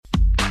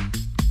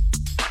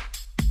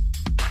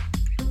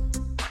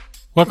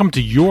Welcome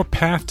to Your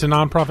Path to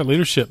Nonprofit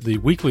Leadership, the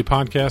weekly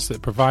podcast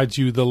that provides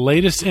you the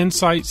latest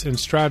insights and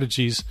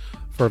strategies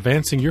for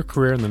advancing your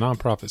career in the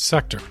nonprofit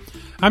sector.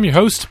 I'm your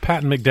host,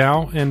 Patton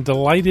McDowell, and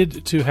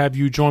delighted to have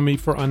you join me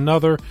for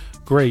another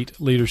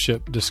great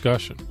leadership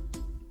discussion.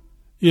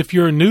 If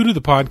you're new to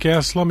the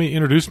podcast, let me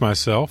introduce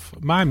myself.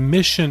 My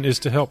mission is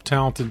to help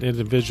talented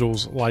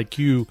individuals like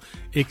you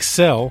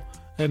excel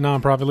at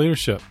nonprofit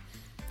leadership.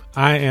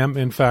 I am,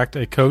 in fact,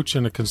 a coach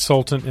and a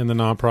consultant in the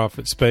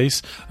nonprofit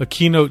space, a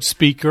keynote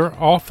speaker,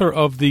 author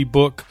of the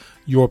book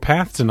Your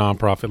Path to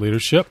Nonprofit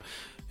Leadership,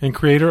 and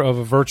creator of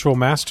a virtual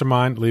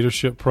mastermind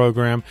leadership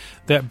program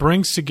that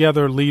brings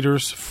together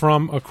leaders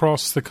from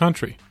across the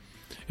country.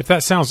 If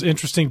that sounds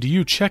interesting to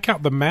you, check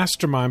out the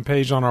mastermind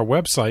page on our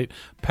website,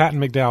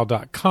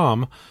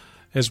 pattonmcdowell.com,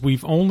 as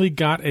we've only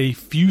got a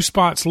few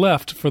spots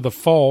left for the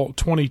fall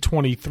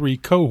 2023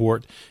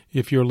 cohort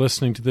if you're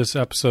listening to this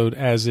episode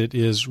as it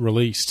is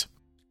released.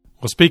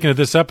 Well, speaking of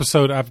this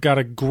episode, I've got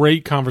a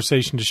great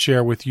conversation to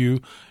share with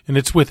you, and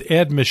it's with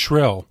Ed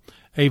Mishrell,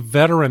 a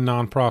veteran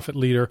nonprofit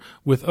leader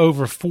with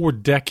over 4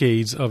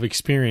 decades of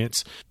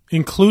experience,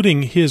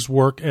 including his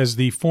work as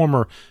the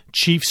former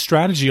Chief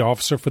Strategy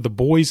Officer for the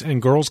Boys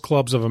and Girls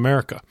Clubs of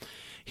America.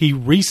 He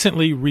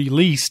recently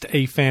released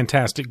a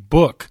fantastic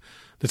book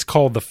that's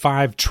called The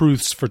 5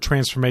 Truths for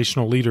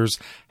Transformational Leaders: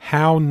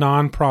 How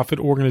Nonprofit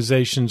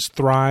Organizations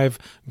Thrive,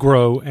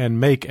 Grow, and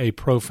Make a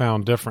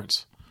Profound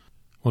Difference.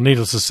 Well,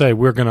 needless to say,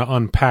 we're going to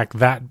unpack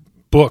that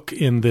book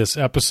in this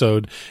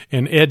episode,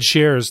 and Ed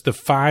shares the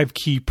 5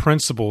 key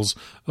principles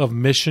of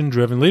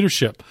mission-driven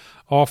leadership,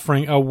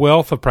 offering a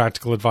wealth of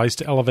practical advice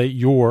to elevate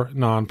your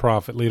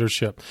nonprofit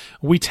leadership.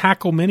 We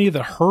tackle many of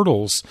the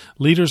hurdles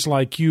leaders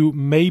like you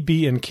may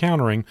be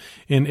encountering,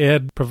 and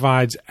Ed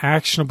provides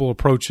actionable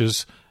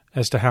approaches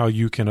as to how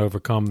you can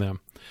overcome them.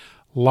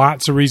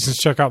 Lots of reasons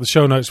to check out the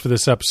show notes for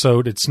this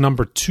episode. It's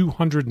number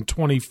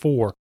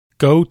 224.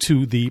 Go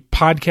to the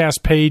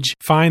podcast page,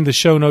 find the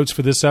show notes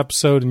for this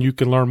episode, and you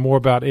can learn more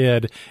about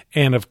Ed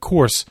and, of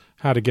course,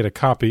 how to get a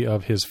copy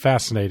of his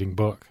fascinating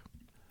book.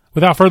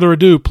 Without further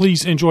ado,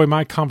 please enjoy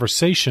my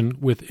conversation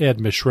with Ed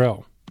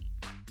Mishrell.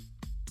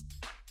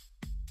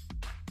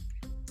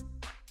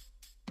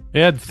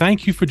 Ed,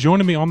 thank you for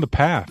joining me on the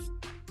path.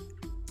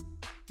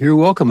 You're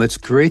welcome. It's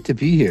great to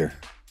be here.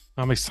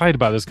 I'm excited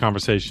about this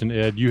conversation,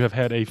 Ed. You have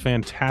had a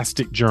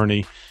fantastic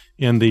journey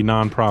in the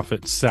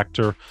nonprofit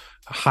sector,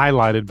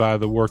 highlighted by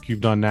the work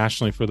you've done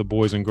nationally for the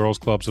Boys and Girls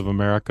Clubs of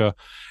America.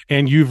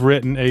 And you've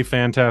written a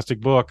fantastic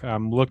book.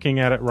 I'm looking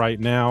at it right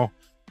now.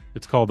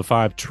 It's called The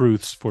 5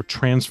 Truths for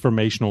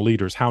Transformational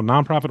Leaders: How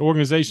Nonprofit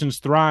Organizations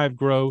Thrive,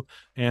 Grow,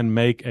 and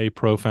Make a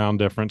Profound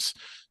Difference.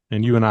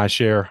 And you and I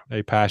share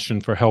a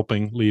passion for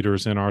helping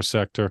leaders in our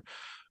sector.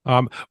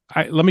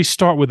 Let me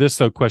start with this,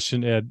 though,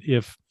 question, Ed.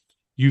 If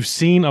you've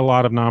seen a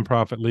lot of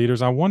nonprofit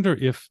leaders, I wonder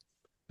if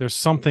there's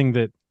something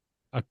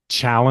a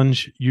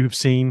challenge you've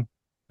seen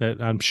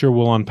that I'm sure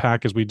we'll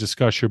unpack as we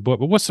discuss your book.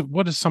 But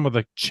what is some of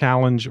the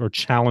challenge or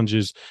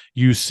challenges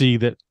you see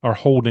that are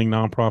holding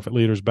nonprofit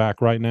leaders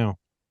back right now?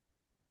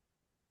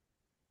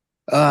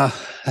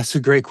 That's a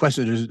great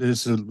question.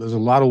 There's a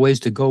lot of ways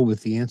to go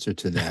with the answer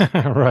to that.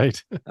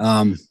 Right.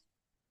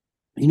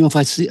 If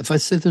I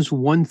say there's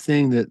one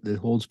thing that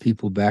holds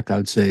people back, I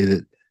would say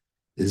that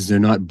is they're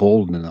not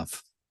bold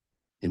enough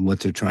in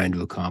what they're trying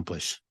to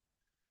accomplish.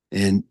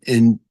 And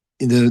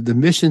the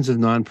missions of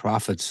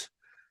nonprofits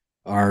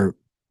are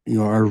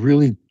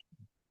really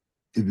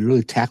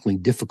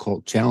tackling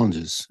difficult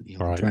challenges,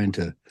 right. Trying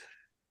to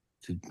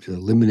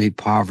eliminate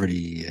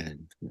poverty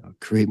and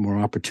create more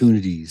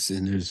opportunities.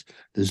 And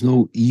there's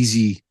no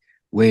easy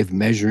way of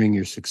measuring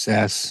your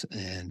success.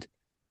 And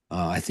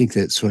I think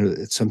that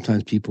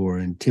sometimes people are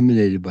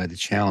intimidated by the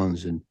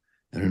challenge and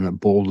are not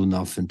bold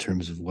enough in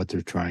terms of what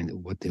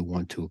they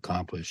want to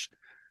accomplish.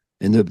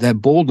 And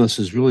that boldness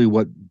is really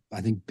what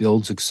I think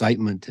builds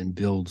excitement and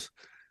builds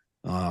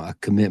a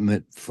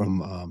commitment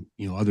from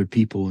other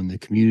people in the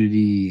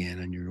community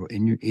and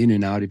in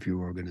and out of your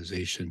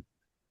organization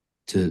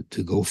to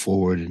go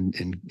forward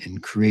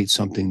and create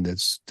something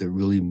that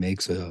really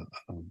makes a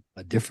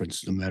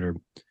difference, no matter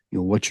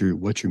what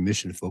your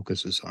mission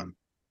focuses on.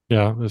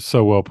 Yeah, that's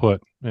so well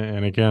put.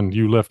 And again,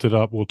 you lifted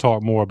up. We'll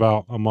talk more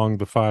about, among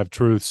the 5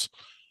 truths,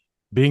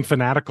 being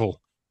fanatical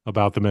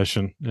about the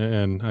mission,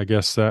 and I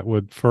guess that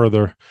would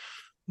further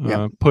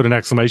put an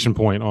exclamation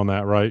point on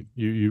that, right?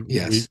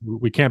 Yes.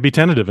 We can't be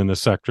tentative in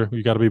this sector.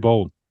 You got to be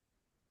bold.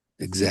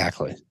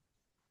 Exactly.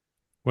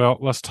 Well,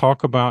 let's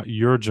talk about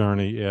your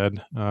journey,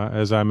 Ed.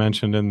 As I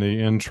mentioned in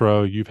the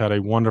intro, you've had a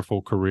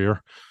wonderful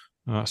career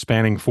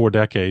spanning 4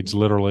 decades,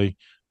 literally.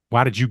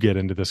 Why did you get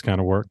into this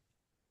kind of work?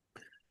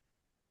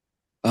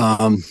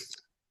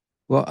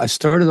 Well, I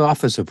started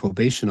off as a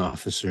probation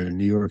officer in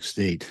New York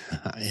State,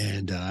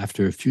 and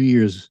after a few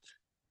years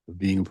of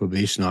being a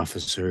probation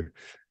officer,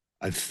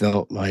 I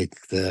felt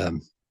like the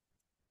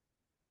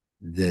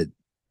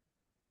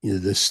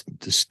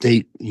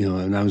state,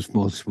 and I was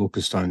most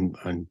focused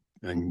on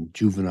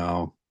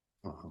juvenile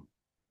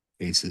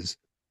cases,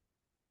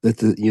 that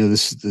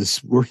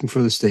this working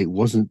for the state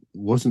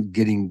wasn't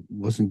getting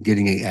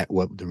at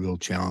what the real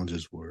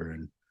challenges were,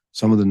 and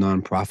some of the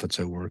nonprofits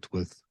I worked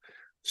with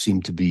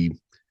seemed to be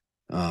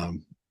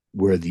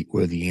where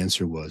the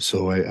answer was.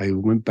 So I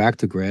went back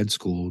to grad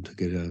school to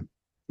get a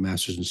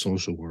master's in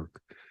social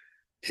work,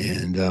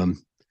 and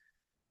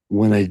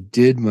when I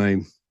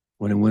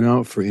went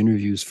out for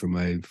interviews for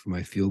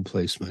my field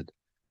placement,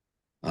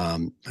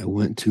 I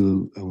worked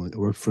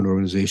for an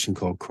organization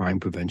called Crime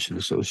Prevention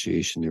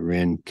Association that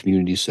ran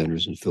community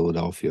centers in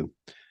Philadelphia.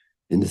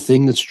 And the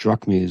thing that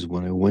struck me is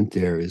when I went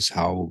there is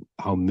how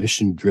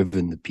mission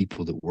driven the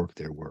people that worked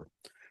there were.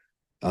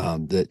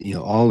 That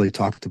all they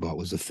talked about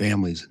was the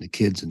families and the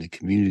kids and the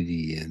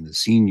community and the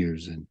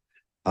seniors and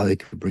how they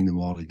could bring them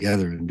all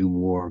together and do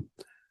more.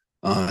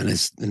 And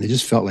it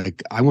just felt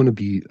like I want to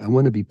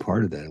be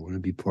part of that. I want to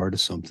be part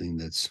of something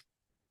that's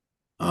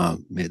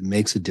it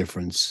makes a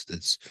difference.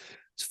 It's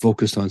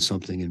focused on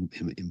something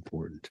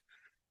important,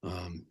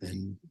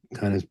 and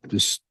kind of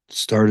just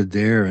started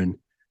there, and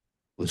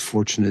was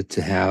fortunate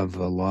to have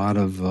a lot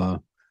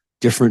of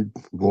different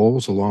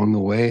roles along the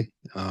way,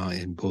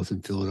 in both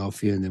in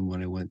Philadelphia and then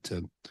when I went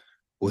to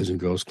Boys and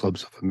Girls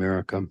Clubs of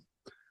America.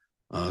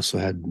 So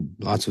I had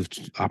lots of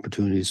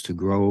opportunities to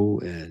grow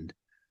and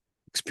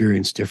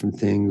experience different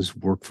things,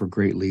 work for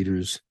great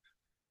leaders.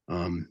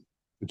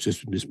 It's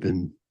just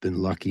been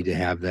lucky to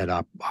have that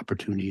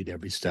opportunity at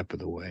every step of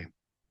the way.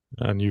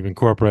 And you've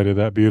incorporated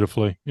that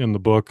beautifully in the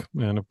book.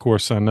 And of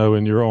course, I know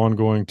in your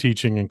ongoing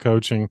teaching and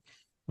coaching.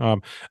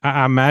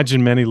 I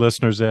imagine many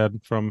listeners, Ed,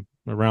 from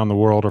around the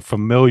world are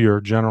familiar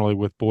generally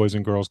with Boys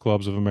and Girls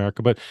Clubs of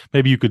America, but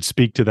maybe you could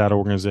speak to that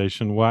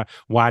organization.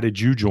 Why did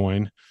you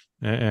join,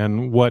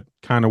 and what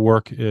kind of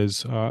work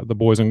is the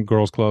Boys and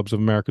Girls Clubs of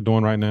America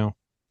doing right now?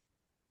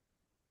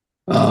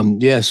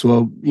 Yes,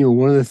 well,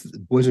 one of the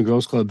Boys and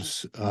Girls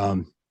Clubs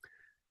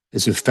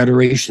is a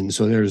federation.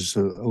 So there's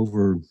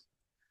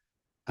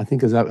I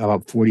think it's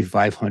about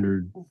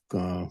 4,500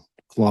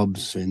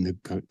 clubs in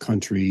the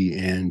country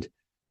and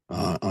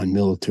on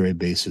military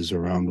bases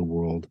around the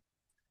world.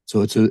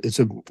 So it's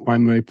a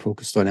primary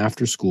focused on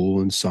after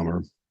school and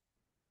summer,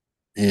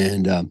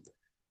 and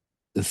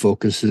the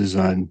focus is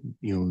on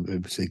I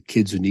would say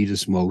kids who need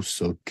us most.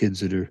 So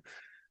kids that are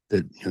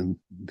going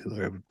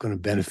to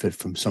benefit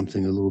from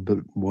something a little bit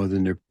more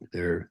than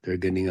they're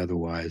getting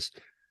otherwise.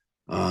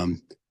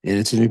 And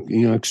it's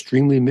an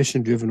extremely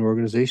mission driven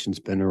organization.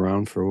 It's been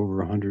around for over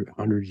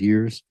 100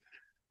 years.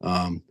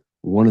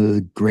 One of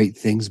the great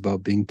things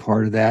about being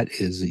part of that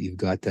is that you've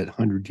got that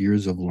 100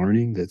 years of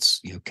learning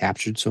that's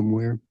captured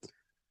somewhere,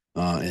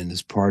 and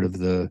is part of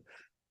the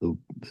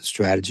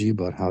strategy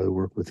about how to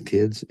work with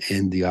kids,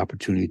 and the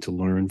opportunity to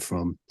learn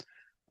from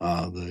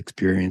the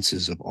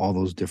experiences of all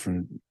those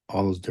different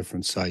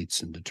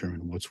sites and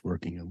determine what's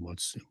working and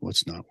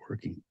what's not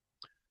working.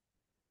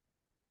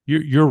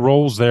 Your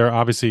roles there,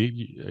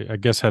 obviously, I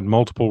guess, had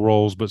multiple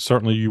roles, but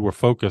certainly you were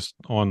focused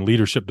on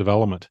leadership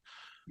development.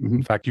 Mm-hmm.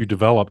 In fact, you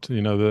developed,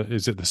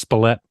 is it the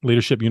Spillett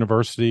Leadership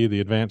University, the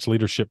Advanced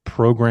Leadership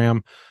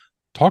Program?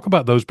 Talk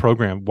about those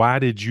programs. Why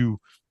did you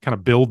kind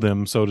of build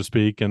them, so to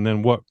speak, and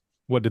then what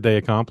did they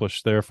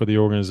accomplish there for the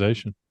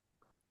organization?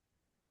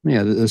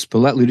 Yeah, the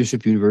Spillett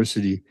Leadership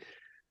University.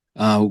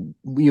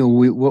 We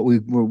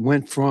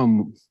went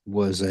from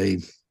was a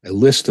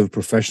list of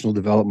professional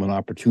development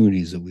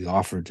opportunities that we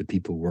offered to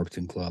people who worked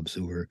in clubs,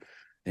 who were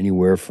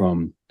anywhere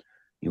from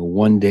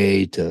 1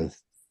 day to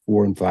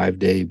 4 and 5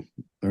 day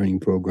learning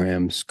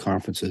programs,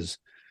 conferences.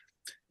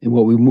 And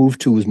what we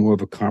moved to was more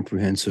of a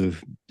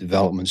comprehensive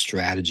development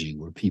strategy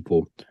where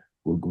people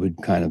would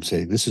kind of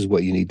say, this is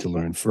what you need to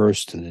learn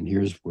first, and then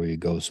here's where you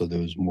go. So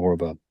there was more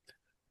of a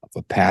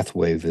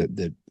pathway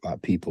that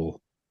brought people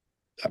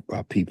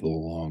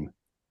along.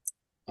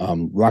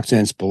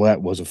 Roxanne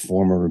Spillett was a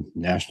former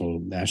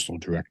national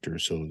director,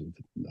 so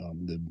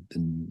the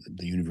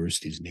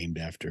university is named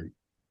after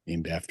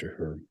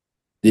her.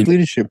 The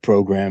leadership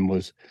program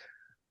was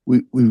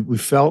we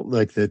felt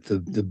like that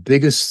the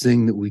biggest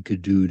thing that we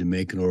could do to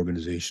make an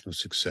organization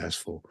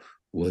successful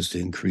was to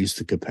increase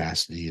the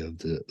capacity of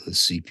the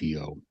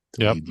CPO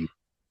to lead the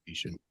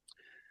organization,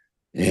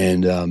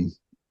 and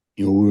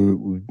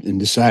we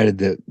decided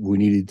that we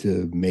needed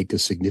to make a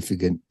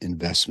significant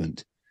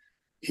investment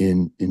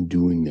in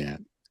doing that.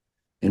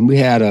 And we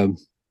had a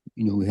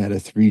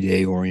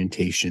 3-day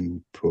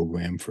orientation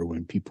program for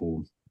when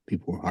people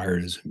were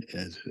hired as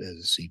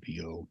a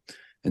CPO,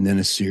 and then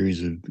a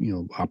series of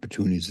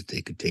opportunities that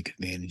they could take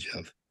advantage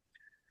of.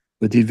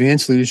 But the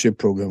advanced leadership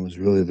program was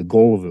really, the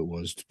goal of it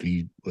was to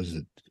be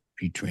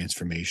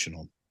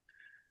transformational.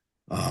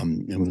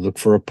 And we looked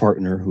for a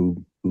partner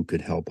who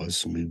could help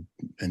us, and we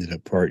ended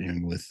up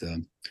partnering with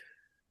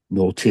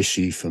Noel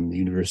Tishy from the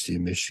University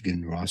of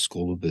Michigan Ross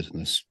School of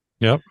Business.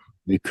 Yep.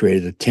 We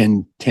created a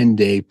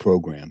 10-day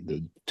program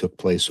that took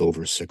place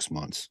over 6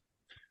 months.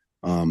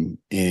 And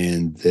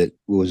that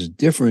was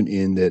different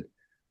in that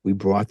we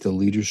brought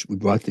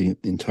the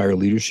entire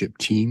leadership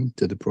team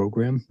to the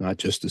program, not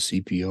just the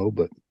CPO,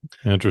 but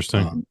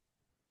interesting.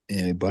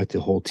 And we brought the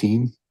whole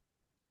team.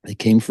 They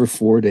came for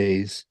 4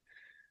 days.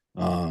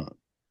 Uh,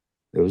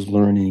 there was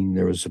learning.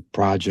 There was a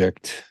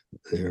project.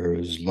 There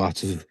was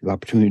lots of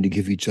opportunity to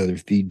give each other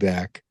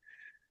feedback.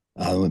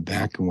 I went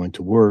back and went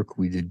to work.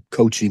 We did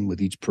coaching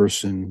with each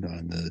person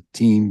on the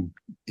team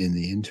in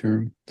the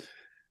interim.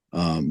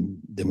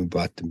 Then we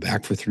brought them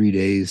back for 3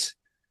 days.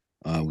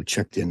 We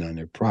checked in on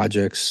their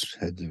projects,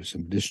 had there was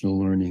some additional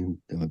learning,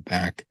 then went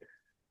back,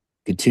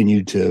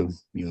 continued to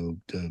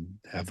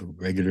have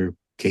regular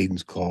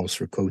cadence calls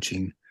for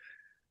coaching.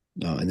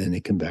 And then they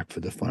come back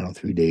for the final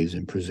 3 days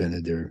and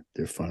presented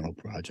their final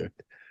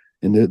project.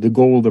 And the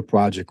goal of the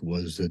project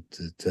was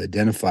to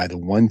identify the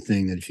one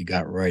thing that if you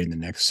got right in the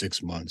next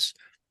 6 months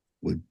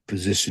would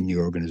position the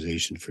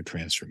organization for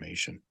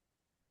transformation.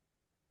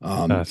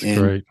 That's And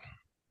great.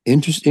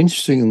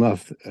 interesting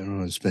enough, I don't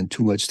want to spend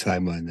too much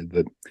time on it,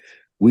 but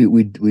we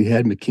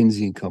had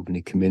McKinsey and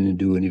Company come in and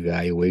do an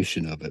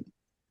evaluation of it.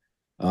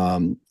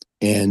 Um,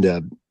 and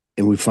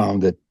and we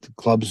found that the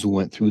clubs who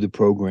went through the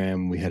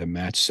program, we had a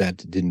match set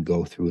that didn't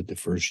go through it the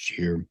first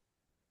year,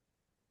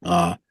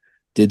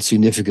 did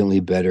significantly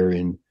better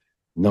in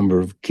number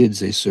of kids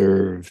they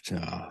served,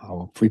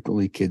 how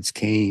frequently kids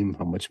came,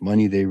 how much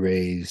money they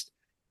raised,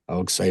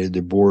 how excited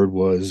their board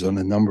was on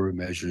a number of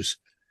measures.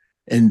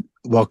 And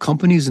while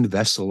companies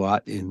invest a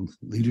lot in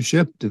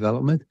leadership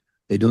development,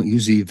 they don't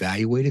usually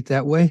evaluate it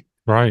that way.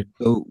 Right.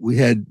 So we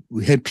had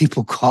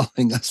people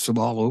calling us from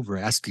all over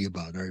asking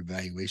about our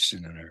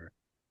evaluation and our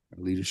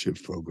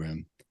leadership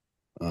program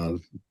uh,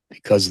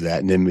 because of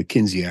that. And then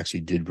McKinsey actually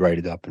did write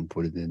it up and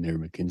put it in their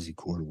McKinsey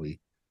quarterly,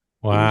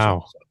 the Wow.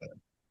 results of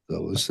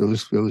it.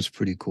 So it was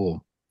pretty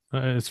cool.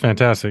 It's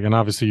fantastic. And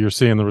obviously you're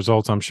seeing the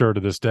results, I'm sure, to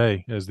this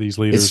day as these It's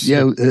leaders,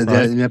 yeah, right?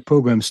 that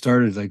program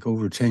started like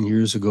over 10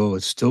 years ago.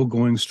 It's still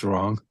going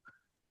strong.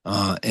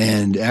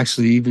 And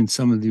actually, even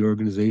some of the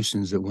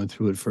organizations that went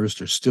through it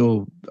first are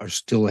still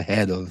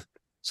ahead of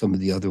some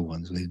of the other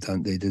ones.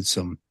 They did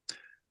some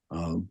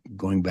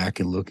going back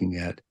and looking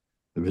at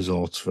the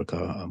results like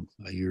a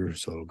year or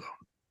so ago.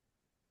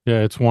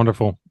 Yeah, it's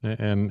wonderful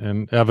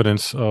and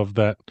evidence of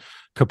that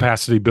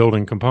capacity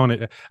building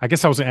component. I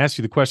guess I was going to ask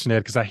you the question, Ed,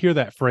 because I hear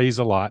that phrase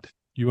a lot.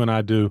 You and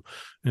I do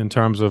in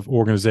terms of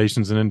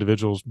organizations and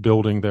individuals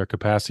building their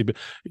capacity. But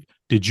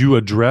did you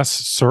address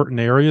certain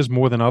areas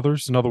more than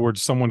others? In other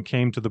words, someone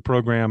came to the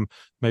program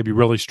maybe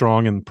really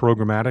strong in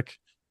programmatic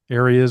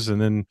areas, and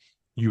then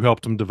you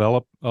helped them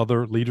develop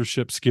other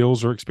leadership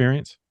skills or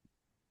experience?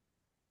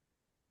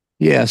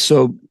 Yeah,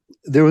 so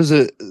there was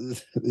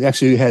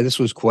actually we had this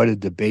was quite a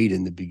debate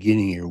in the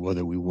beginning here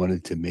whether we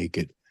wanted to make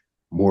it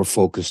more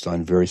focused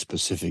on very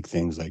specific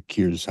things like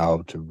here's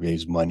how to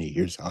raise money,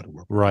 here's how to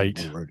work with your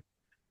Right. board,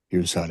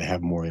 here's how to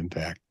have more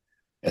impact,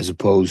 as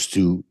opposed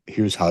to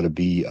here's how to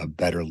be a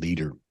better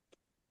leader.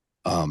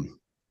 Um,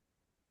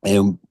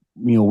 and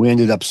we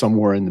ended up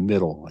somewhere in the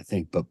middle, I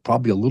think, but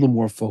probably a little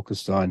more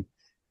focused on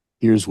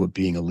here's what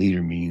being a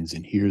leader means,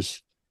 and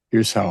here's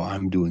how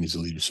I'm doing as a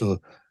leader. So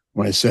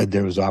when I said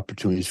there was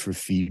opportunities for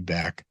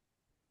feedback,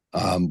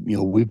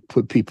 we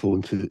put people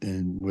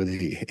in where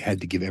they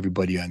had to give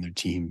everybody on their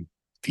team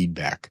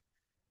feedback,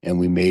 and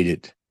we made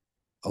it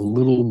a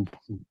little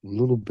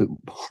bit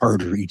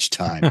harder each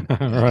time,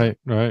 Right.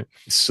 Right.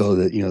 so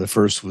that the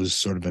first was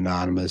sort of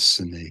anonymous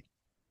and they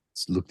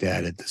looked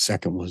at it. The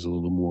second was a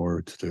little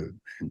more to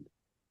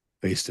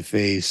face to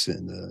face,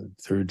 and the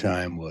third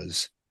time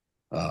was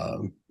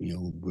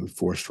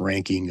forced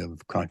ranking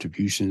of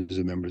contributions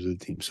of members of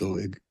the team. So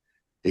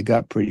it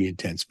got pretty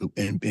intense, but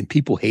and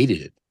people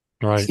hated it,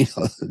 Right. you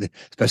know,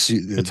 especially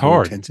the It's more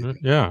hard. intense it got.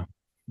 Yeah.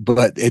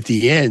 But at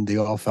the end, they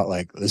all felt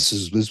like this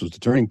was the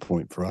turning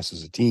point for us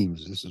as a team.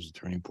 This was a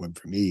turning point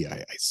for me.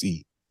 I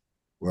see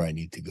where I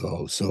need to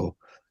go. So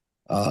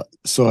I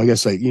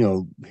guess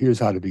here's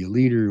how to be a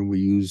leader, and we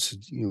use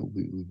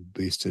we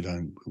based it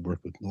on we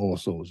worked with Noel,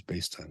 so it was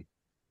based on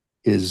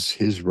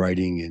his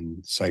writing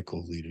and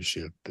cycle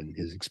leadership and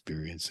his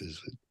experiences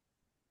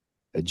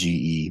at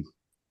GE.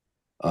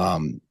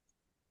 Um,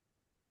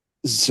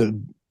 so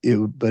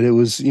but it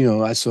was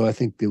I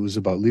think it was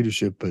about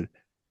leadership, but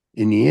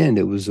in the end,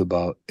 it was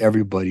about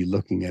everybody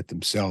looking at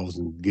themselves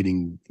and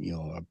getting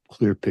a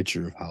clear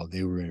picture of how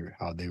they were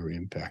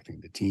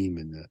impacting the team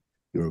and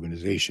the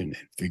organization,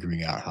 and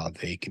figuring out how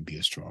they can be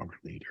a stronger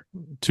leader.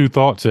 Two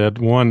thoughts, Ed.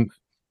 One,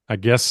 I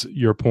guess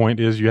your point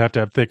is you have to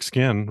have thick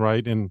skin,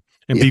 right? And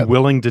be Yeah,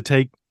 willing to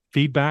take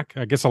feedback.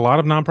 I guess a lot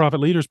of nonprofit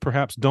leaders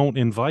perhaps don't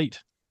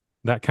invite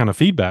that kind of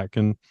feedback,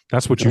 and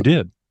that's what you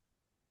did.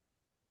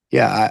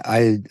 yeah.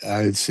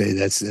 I would say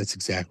that's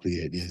exactly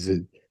it. Is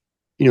it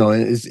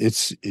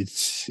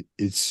it's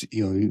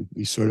you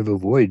sort of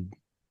avoid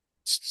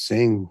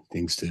saying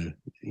things to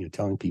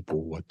telling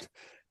people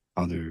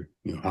how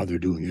they're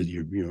doing.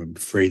 You're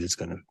afraid it's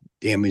going to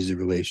damage the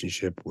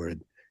relationship, where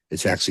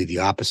it's actually the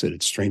opposite.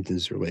 It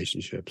strengthens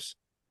relationships.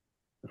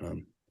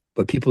 Um,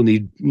 but people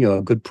need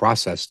a good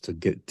process to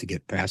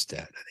get past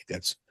that. I think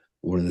that's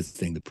one of the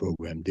things the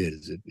program did,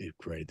 is it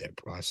created that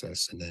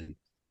process, and then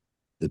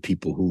the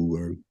people who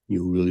were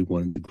really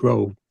wanted to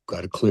grow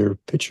got a clear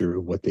picture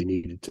of what they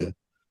needed to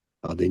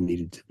how they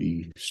needed to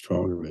be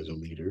stronger as a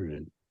leader,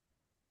 and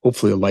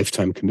hopefully a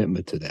lifetime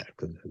commitment to that,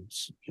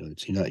 because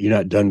you're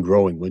not done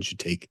growing once you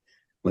take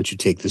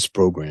this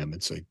program.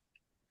 It's like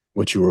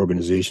what your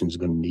organization is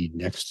going to need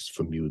next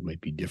from you, it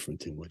might be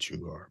different than what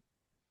you are,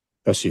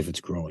 especially if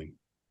it's growing.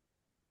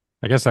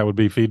 I guess that would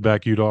be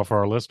feedback you'd offer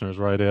our listeners,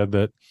 right, Ed?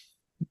 That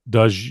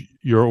does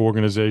your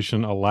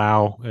organization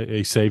allow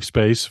a safe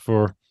space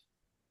for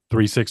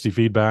 360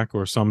 feedback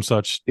or some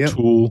such Yep.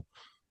 tool?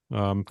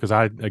 Because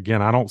I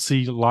don't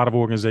see a lot of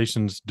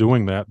organizations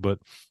doing that, but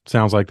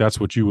sounds like that's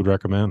what you would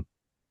recommend.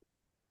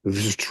 It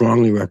was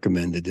strongly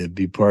recommended to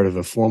be part of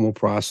a formal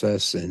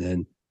process, and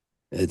then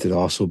it could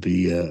also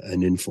be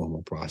an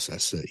informal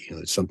process.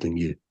 It's something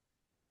that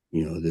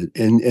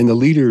and the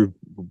leader,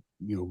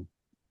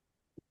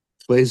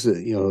 plays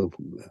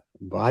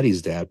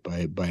embodies that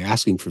by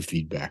asking for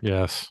feedback.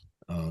 Yes.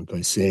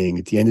 By saying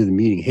at the end of the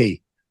meeting,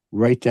 hey,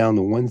 write down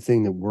the one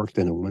thing that worked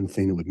and the one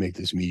thing that would make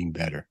this meeting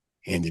better.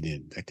 Hand it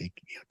in. I think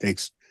it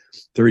takes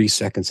 30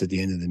 seconds at the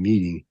end of the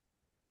meeting.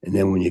 And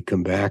then when you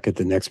come back at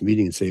the next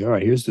meeting and say, all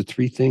right, here's the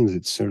 3 things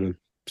that sort of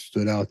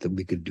stood out that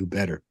we could do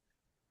better.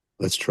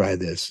 Let's try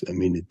this. I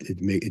mean,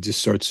 it just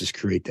starts to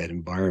create that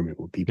environment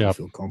where people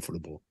feel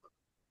comfortable.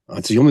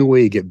 It's the only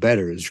way you get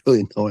better is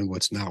really knowing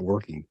what's not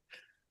working.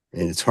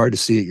 And it's hard to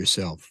see it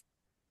yourself.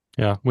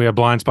 Yeah, we have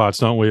blind spots,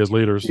 don't we, as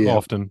leaders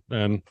often?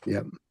 And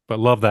but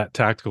love that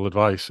tactical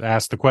advice.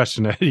 Ask the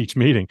question at each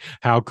meeting: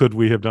 how could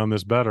we have done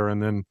this better?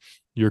 And then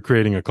you're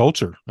creating a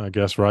culture, I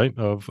guess, right,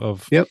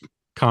 of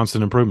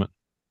constant improvement.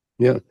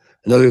 Yeah.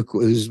 Another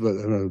is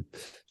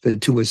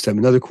spend too much time.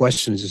 Another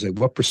question is just like,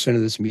 what %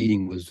 of this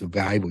meeting was a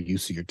valuable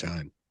use of your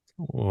time?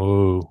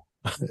 Whoa.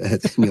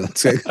 It's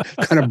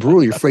kind of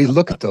brutal. You're afraid to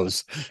look at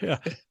those. Yeah.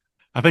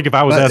 I think if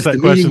I was asked that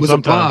question was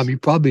sometimes, a bomb, you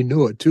probably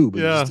knew it too, but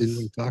you just didn't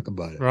want to talk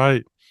about it.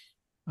 Right.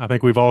 I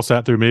think we've all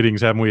sat through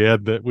meetings, haven't we,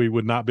 Ed, that we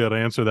would not be able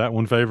to answer that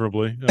one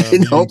favorably.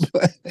 Nope.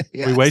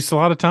 Yes. We waste a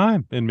lot of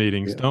time in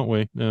meetings, don't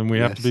we? And we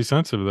have to be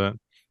sensitive to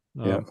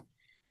that.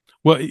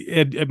 Well,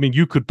 Ed, I mean,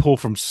 you could pull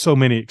from so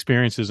many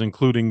experiences,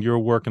 including your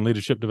work in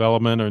leadership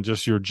development or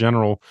just your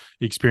general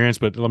experience.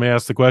 But let me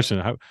ask the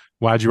question: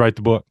 why did you write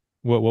the book?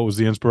 What was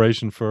the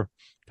inspiration for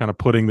kind of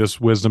putting this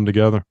wisdom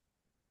together?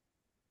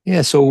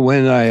 Yeah. So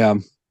when I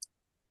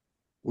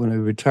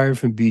retired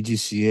from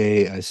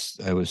BGCA, I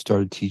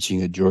started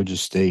teaching at Georgia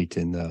State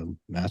in the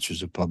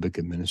Masters of Public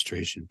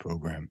Administration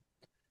program,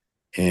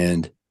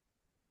 and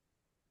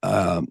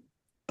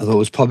although it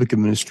was public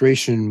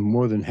administration,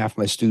 more than half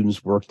my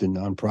students worked in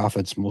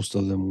nonprofits. Most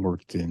of them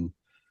worked in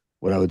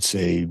what I would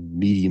say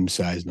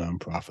medium-sized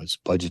nonprofits,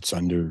 budgets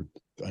under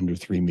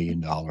 $3 million,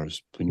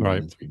 between $1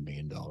 and $3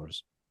 million.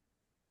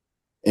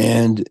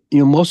 And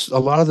a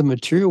lot of the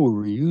material we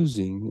were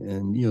using,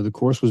 and the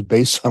course was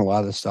based on a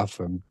lot of the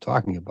stuff I'm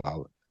talking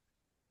about,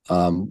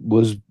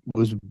 was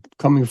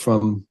coming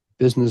from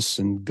business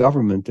and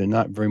government, and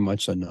not very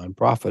much a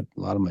nonprofit. A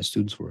lot of my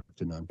students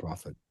worked in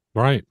nonprofit,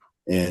 right?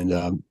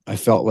 And I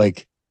felt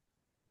like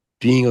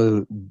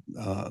being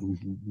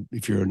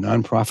if you're a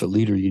nonprofit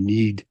leader, you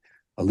need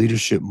a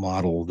leadership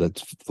model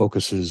that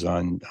focuses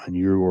on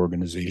your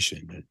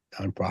organization.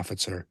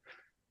 Nonprofits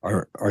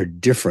are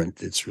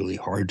different. It's really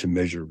hard to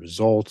measure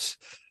results.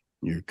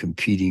 You're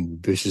competing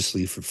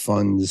viciously for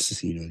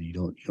funds.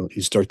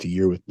 You start the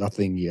year with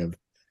nothing. You have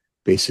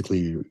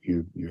basically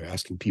you're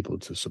asking people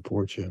to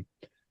support you.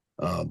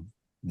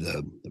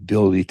 The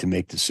ability to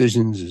make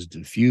decisions is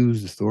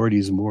diffused. Authority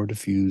is more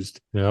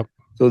diffused. Yep.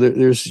 So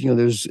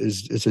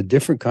it's a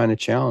different kind of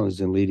challenge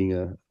than leading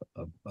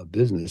a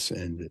business,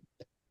 and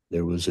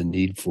there was a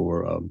need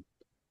for a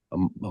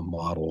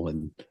model.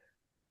 And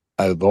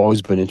I've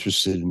always been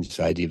interested in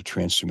this idea of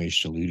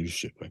transformational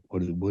leadership. Like,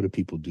 what do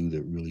people do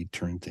that really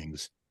turn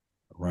things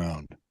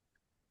around?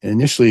 And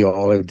initially,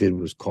 all I did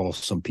was call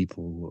some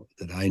people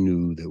that I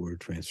knew that were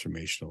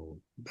transformational.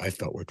 I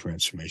felt were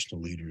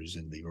transformational leaders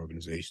in the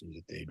organizations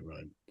that they'd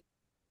run,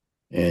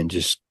 and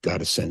just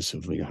got a sense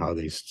of how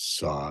they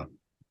saw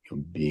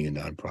being a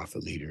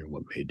nonprofit leader and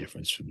what made a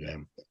difference for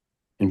them.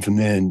 And from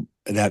then,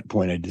 at that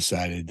point, I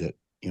decided that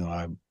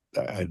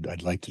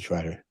I'd like to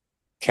try to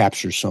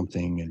capture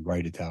something and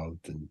write it out.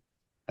 And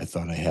I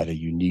thought I had a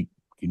unique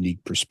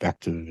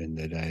perspective, and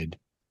that I'd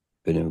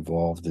been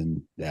involved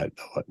in that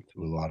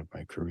through a lot of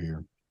my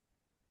career.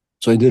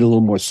 So I did a little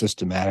more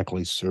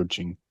systematically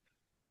searching.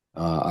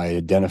 I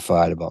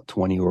identified about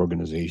 20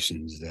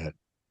 organizations that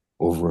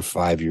over a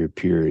 5-year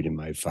period, and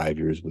my 5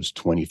 years was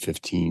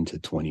 2015 to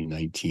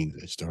 2019.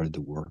 I started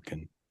the work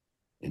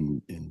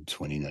in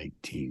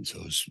 2019. So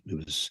it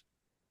was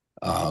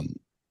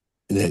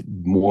that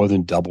more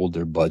than doubled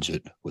their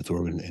budget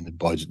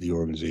the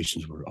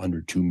organizations were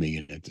under 2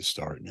 million at the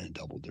start, and then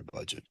doubled their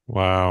budget.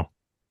 Wow.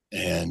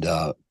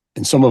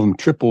 And some of them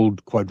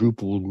tripled,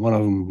 quadrupled. One of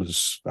them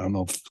was, I don't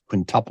know if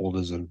quintupled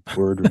is a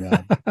word or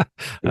not.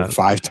 They were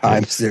 5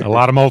 times there. A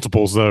lot of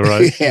multiples, though,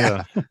 right?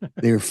 Yeah.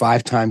 They were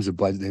 5 times the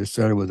budget. They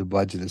started with a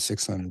budget of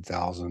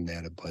 600,000. They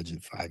had a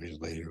budget 5 years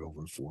later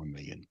over 4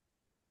 million.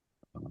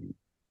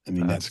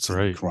 That's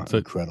great.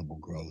 Incredible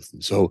growth.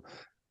 And so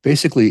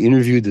basically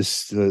interviewed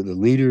the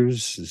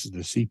leaders, the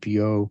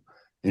CPO,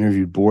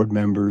 interviewed board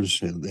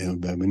members,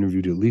 and I've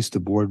interviewed at least the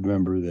board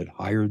member that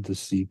hired the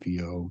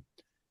CPO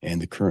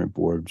and the current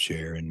board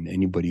chair and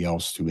anybody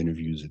else through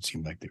interviews that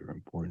seemed like they were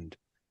important.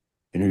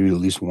 Interviewed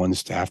at least one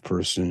staff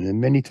person,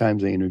 and many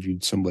times I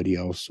interviewed somebody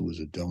else who was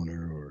a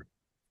donor or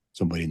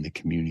somebody in the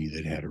community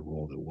that had a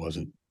role that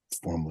wasn't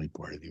formally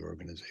part of the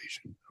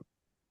organization.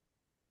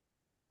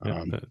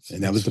 Yeah,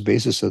 And that was the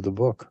basis of the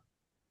book.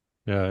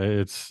 Yeah,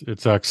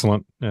 it's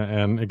excellent.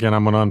 And again,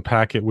 I'm going to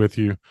unpack it with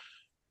you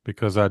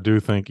because I do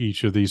think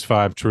each of these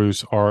 5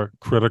 truths are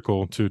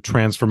critical to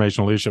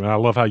transformational leadership. And I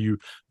love how you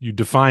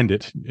defined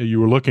it. You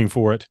were looking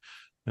for it,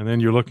 and then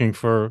you're looking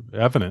for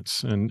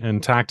evidence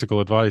and tactical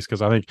advice,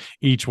 because I think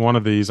each one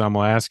of these, I'm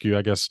going to ask you,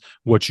 I guess,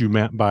 what you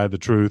meant by the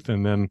truth,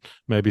 and then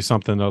maybe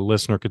something a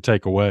listener could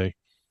take away.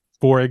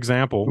 For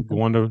example,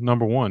 going to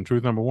number 1,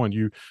 truth number 1,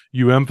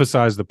 you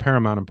emphasize the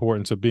paramount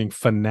importance of being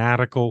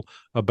fanatical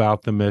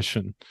about the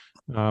mission.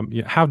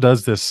 How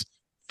does this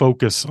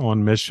focus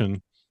on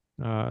mission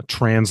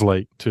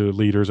translate to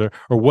leaders, or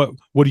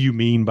what do you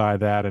mean by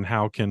that, and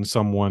how can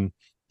someone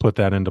put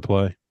that into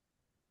play?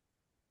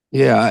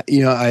 Yeah,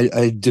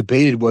 I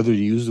debated whether to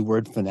use the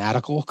word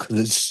fanatical,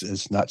 because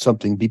it's not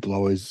something people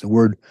always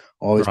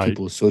Right.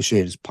 people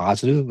associate as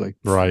positive, like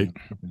Right.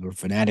 Or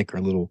fanatic are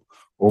a little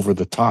over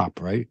the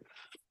top, right?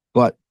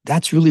 But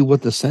that's really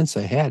what the sense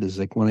I had is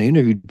like when I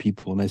interviewed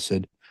people and I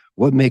said,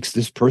 what makes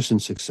this person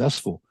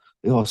successful?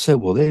 They all said,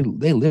 well, they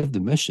live the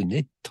mission.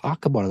 They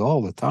talk about it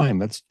all the time.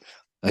 That's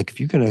like, if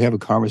you're going to have a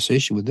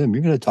conversation with them,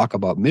 you're going to talk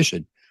about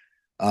mission.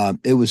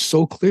 It was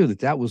so clear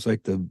that was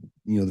like the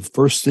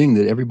first thing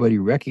that everybody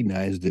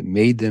recognized that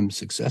made them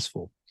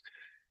successful.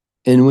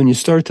 And when you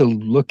start to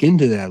look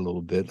into that a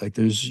little bit, like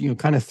there's,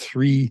 kind of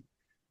three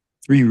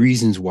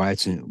reasons why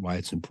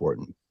it's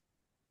important.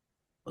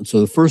 And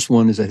so the first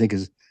one is, I think,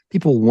 is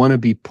people want to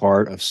be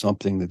part of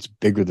something that's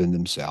bigger than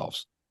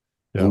themselves.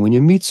 Yep. And when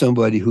you meet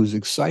somebody who's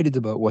excited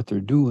about what they're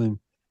doing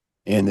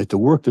and that the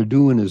work they're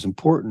doing is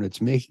important,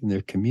 it's making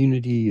their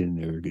community and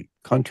their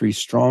country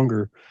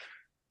stronger,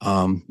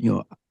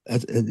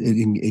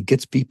 it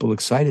gets people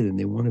excited and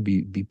they want to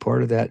be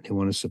part of that. And they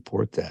want to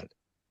support that.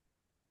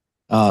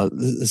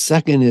 The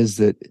second is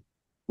that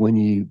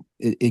when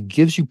it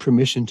gives you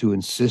permission to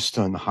insist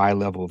on the high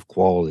level of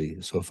quality.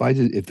 So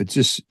if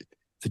it's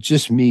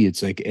just me,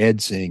 it's like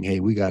Ed saying, "Hey,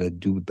 we got to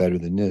do better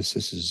than this.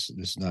 This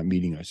is not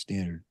meeting our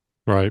standard."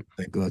 Right.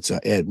 Like, it's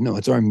Ed. No,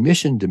 it's our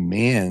mission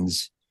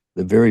demands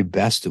the very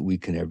best that we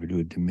can ever do.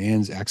 It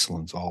demands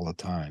excellence all the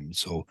time.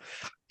 So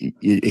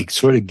it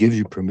sort of gives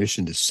you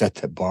permission to set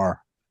that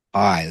bar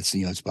high. It's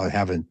it's about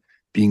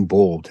being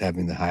bold,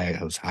 having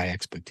those high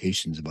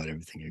expectations about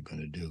everything you're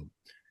going to do.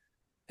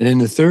 And then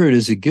the third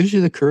is it gives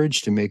you the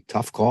courage to make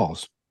tough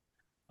calls.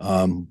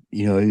 And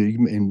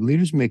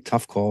leaders make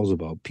tough calls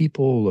about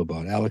people,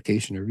 about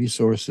allocation of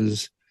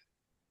resources,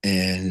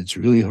 and it's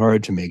really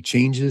hard to make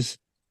changes.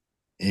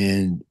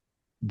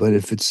 But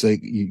if it's like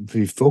if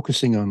you're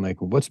focusing on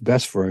like what's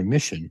best for our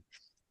mission,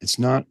 it's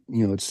not,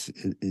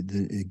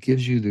 it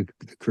gives you the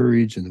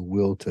courage and the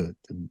will to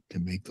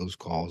make those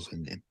calls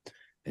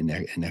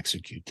and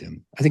execute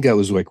them. I think that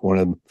was like one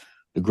of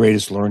the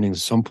greatest learnings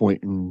at some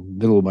point in the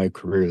middle of my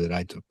career that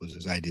I took, was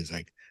this idea is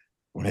like,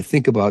 when I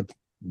think about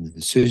the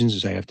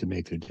decisions I have to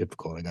make, they're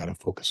difficult. I got to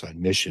focus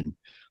on mission,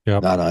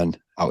 Yep. not on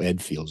how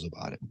Ed feels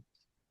about it.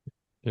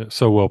 Yeah,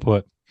 so well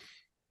put.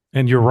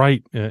 And you're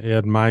right,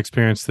 Ed, in my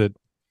experience, that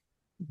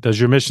does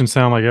your mission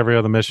sound like every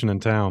other mission in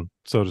town,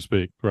 so to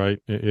speak, right?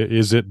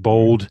 Is it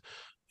bold?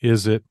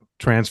 Is it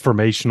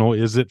transformational?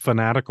 Is it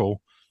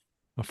fanatical?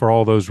 For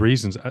all those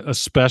reasons,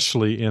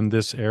 especially in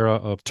this era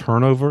of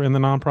turnover in the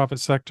nonprofit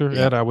sector,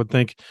 Yeah. Ed, I would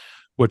think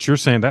what you're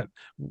saying, that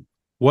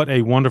what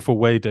a wonderful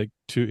way to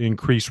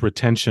increase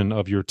retention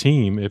of your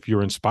team if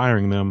you're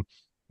inspiring them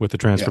with the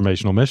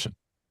transformational mission.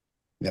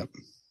 Yep.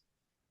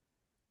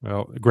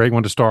 Well, a great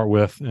one to start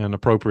with, and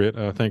appropriate,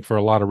 I think, for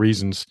a lot of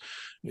reasons.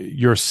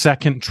 Your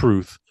second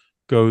truth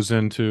goes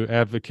into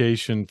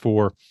advocacy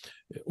for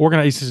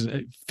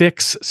organizations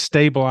fix,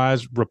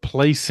 stabilize,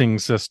 replacing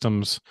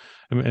systems.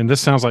 And this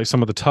sounds like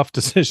some of the tough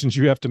decisions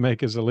you have to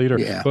make as a leader.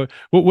 Yeah. But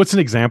what's an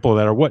example of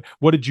that, or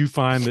what did you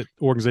find that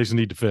organizations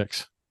need to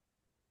fix?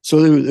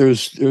 So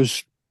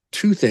there's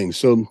two things.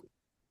 So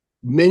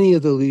many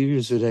of the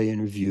leaders that I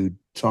interviewed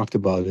talked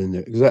about in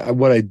there, because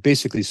what I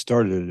basically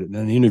started, and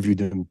I interviewed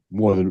them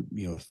more than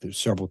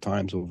several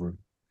times over a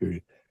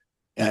period.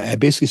 I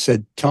basically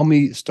said,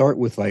 start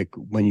with like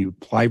when you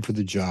applied for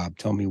the job,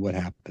 tell me what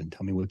happened.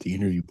 Tell me what the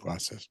interview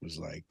process was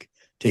like.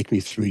 Take me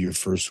through your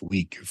first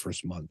week, your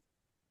first month.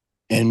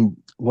 And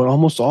what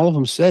almost all of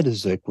them said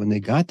is like when they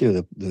got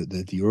there,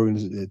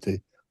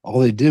 all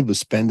they did was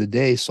spend the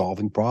day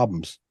solving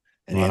problems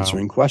and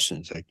answering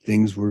questions. Like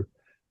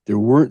there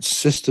weren't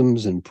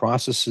systems and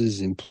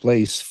processes in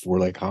place for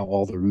like how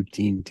all the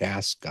routine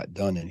tasks got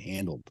done and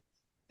handled.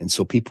 And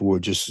so people were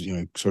just,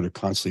 sort of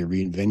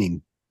constantly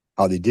reinventing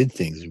how they did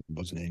things. There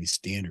wasn't any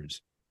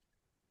standards.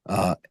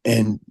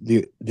 And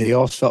they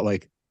all felt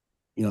like,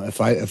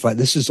 if I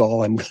this is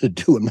all I'm going to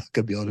do, I'm not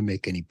going to be able to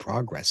make any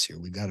progress here.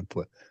 We got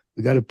to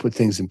we got to put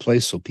things in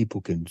place so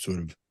people can sort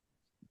of,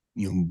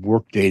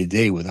 work day to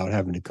day without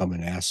having to come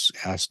and ask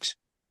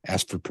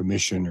for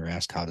permission or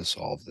ask how to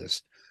solve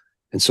this.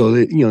 And so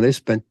they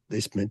spent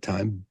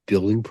time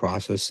building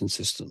process and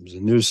systems.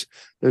 And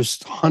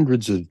there's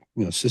hundreds of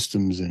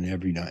systems in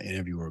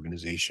every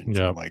organization,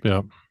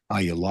 from how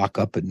you lock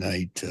up at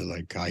night to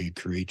like how you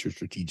create your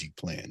strategic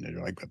plan.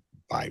 They're like a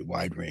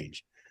wide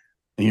range.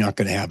 And you're not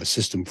going to have a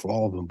system for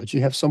all of them, but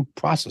you have some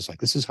process, like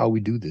this is how we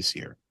do this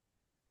here.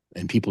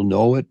 And people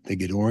know it, they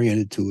get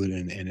oriented to it,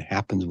 and it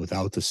happens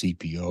without the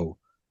CPO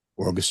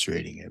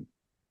orchestrating it.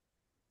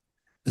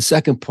 The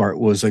second part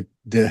was like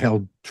that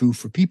held true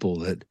for people,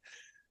 that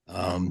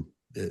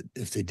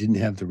if they didn't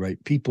have the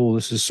right people,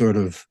 this is sort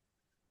of,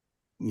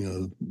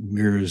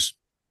 mirrors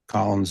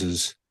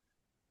Collins's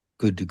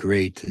good to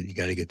great, that you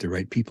got to get the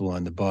right people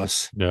on the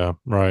bus. Yeah,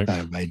 right.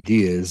 Kind of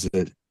idea is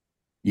that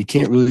you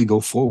can't really go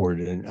forward.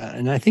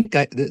 And I think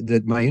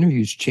that my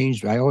interviews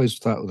changed. I always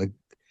thought, like,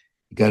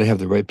 you got to have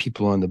the right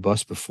people on the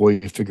bus before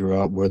you figure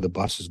out where the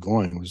bus is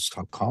going, was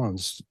how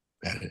Collins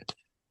at it.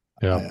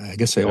 Yeah. I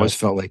guess I always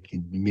felt like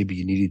maybe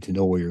you needed to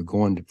know where you're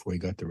going before you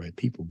got the right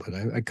people. But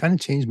I kind of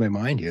changed my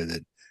mind here,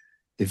 that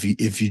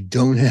if you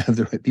don't have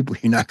the right people,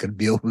 you're not going to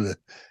be able to,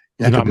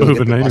 get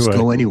the bus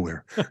go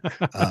anywhere.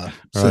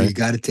 So you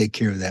got to take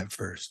care of that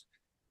first.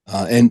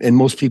 And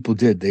most people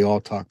did. They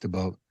all talked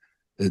about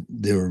that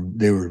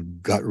they were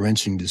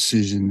gut-wrenching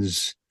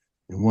decisions.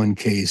 In one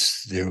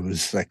case, there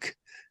was like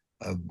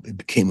it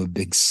became a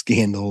big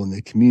scandal in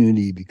the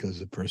community because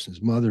the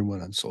person's mother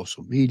went on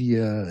social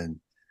media and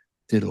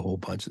did a whole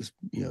bunch of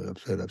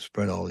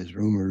spread all these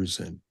rumors,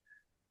 and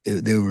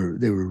they were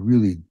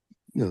really,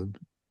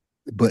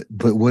 but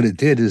what it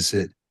did is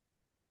it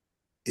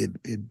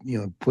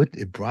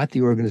brought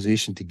the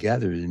organization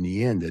together in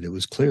the end, that it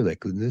was clear that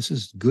this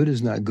is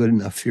not good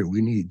enough here.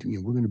 We need,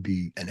 we're going to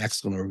be an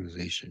excellent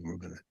organization. We're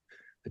going to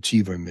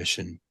achieve our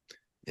mission,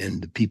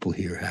 and the people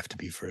here have to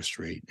be first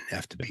rate and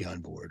have to be on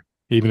board,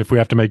 even if we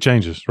have to make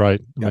changes, right?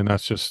 I mean,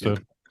 that's just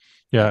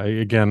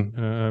again,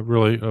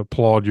 really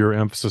applaud your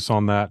emphasis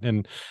on that.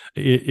 And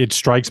it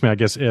strikes me, I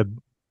guess, Ed,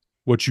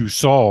 what you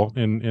saw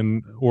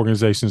in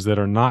organizations that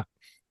are not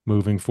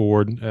moving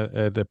forward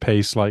at a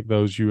pace like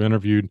those you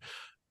interviewed,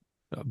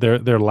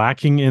 they're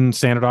lacking in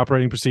standard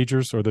operating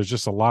procedures, or there's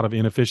just a lot of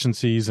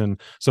inefficiencies. And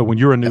so when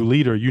you're a new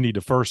leader, you need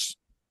to first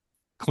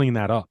clean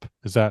that up.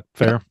 Is that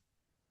fair?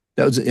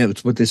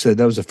 It's what they said.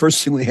 That was the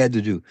first thing we had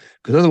to do,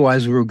 because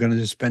otherwise we were going to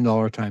just spend all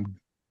our time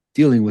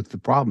dealing with the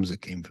problems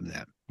that came from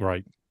that.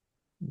 Right.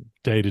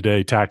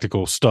 Day-to-day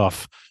tactical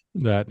stuff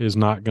that is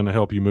not going to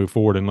help you move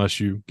forward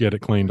unless you get it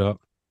cleaned up.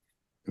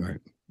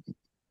 Right.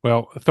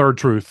 Well, third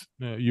truth,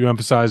 you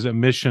emphasize that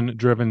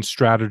mission-driven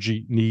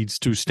strategy needs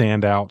to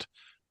stand out.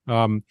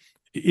 Tell me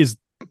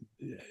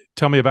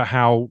about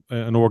how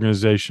an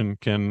organization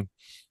can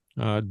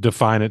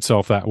define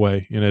itself that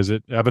way. Is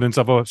it evidence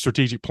of a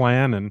strategic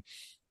plan? And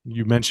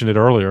you mentioned it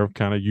earlier,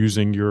 kind of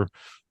using your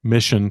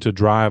mission to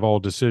drive all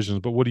decisions.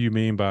 But what do you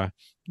mean by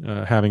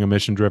having a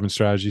mission-driven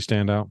strategy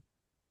stand out?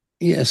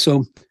 Yeah,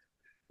 so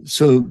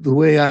the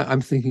way I'm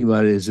thinking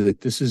about it is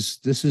that this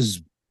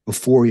is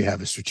before you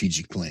have a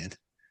strategic plan.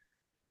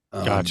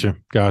 Gotcha.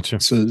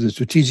 So the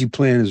strategic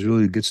plan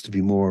really gets to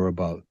be more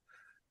about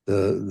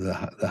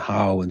the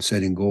how and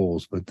setting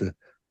goals, but the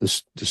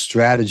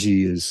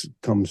strategy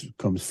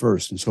comes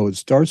first. And so it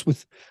starts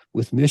with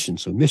mission.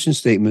 So mission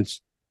statements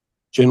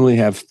generally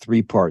have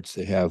three parts.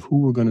 They have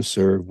who we're going to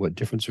serve, what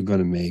difference we're going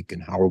to make,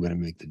 and how we're going to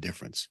make the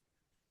difference.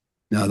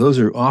 Now, those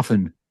are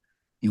often,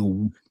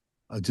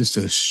 just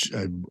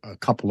a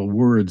couple of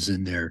words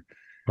in their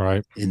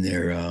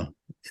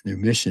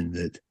mission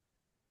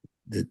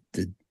that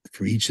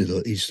for each of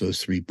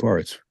those three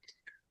parts.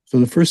 So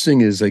the first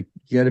thing is, like,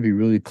 you got to be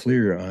really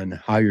clear on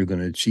how you're going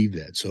to achieve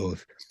that. So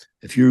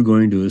if you're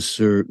going to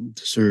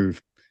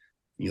serve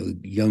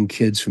young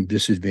kids from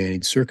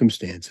disadvantaged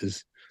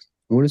circumstances,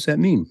 what does that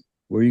mean?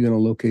 Where are you going to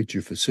locate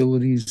your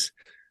facilities?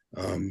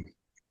 Who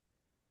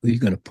are you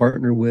going to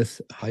partner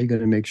with? How are you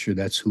going to make sure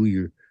that's who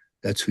you're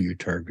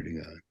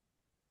targeting on?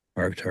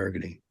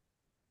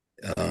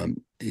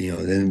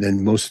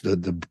 Then most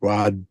of the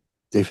broad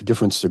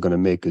difference they're going to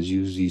make is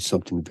usually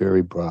something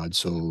very broad.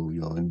 So,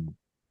 and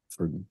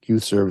for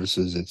youth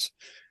services, it's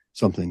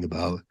something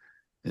about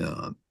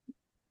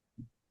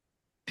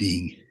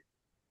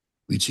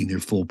reaching their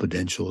full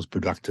potential as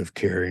productive,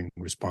 caring,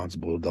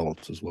 responsible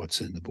adults is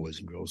what's in the Boys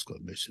and Girls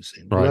Club mission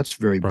statement. Well, that's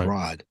very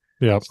broad.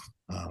 Yep.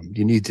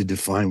 You need to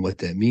define what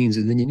that means,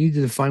 and then you need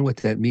to define what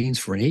that means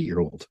for an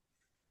 8-year-old.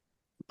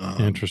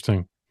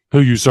 Interesting. Who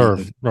you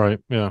serve, right?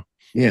 Yeah.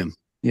 Yeah.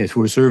 Yes,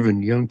 we're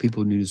serving young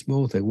people who need a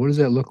small thing. What does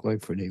that look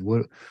like for an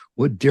 8?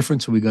 What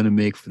difference are we going to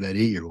make for that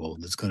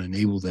 8-year-old that's going to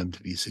enable them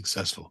to be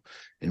successful?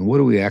 And what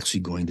are we actually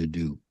going to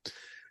do?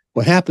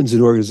 What happens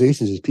in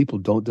organizations is people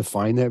don't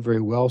define that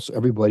very well, so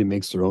everybody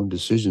makes their own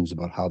decisions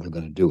about how they're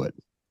going to do it.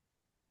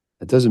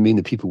 That doesn't mean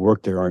that people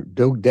work there aren't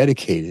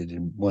dedicated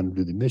and want to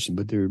do the mission,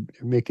 but they're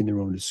making their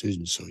own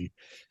decisions. So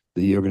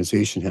the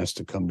organization has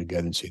to come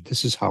together and say,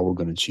 this is how we're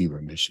going to achieve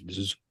our mission. This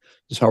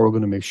is This is how we're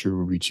going to make sure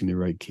we're reaching the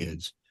right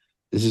kids.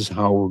 This is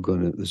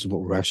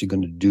what we're actually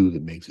going to do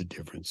that makes a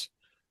difference.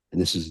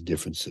 And this is a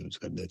difference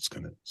that's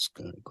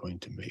going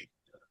to make.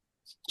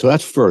 So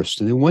that's first.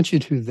 And then once you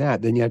do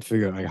that, then you have to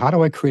figure out, like, how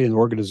do I create an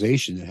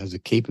organization that has the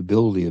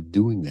capability of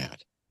doing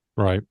that?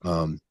 Right.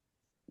 So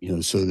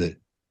that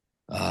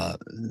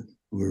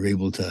we're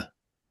able to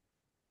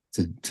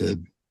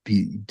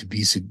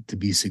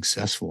be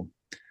successful.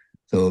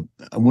 So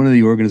one of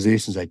the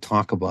organizations I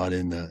talk about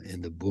in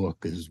the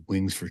book is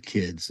Wings for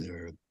Kids.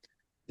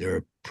 They're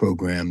a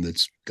program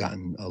that's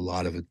gotten a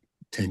lot of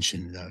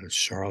attention out of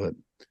Charlotte,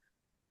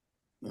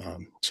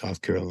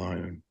 South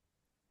Carolina.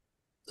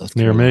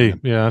 Near me.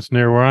 Yeah, it's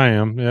near where I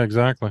am. Yeah,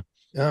 exactly.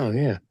 Oh,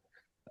 yeah.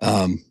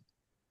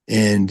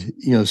 And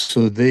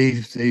so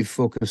they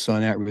focus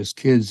on at-risk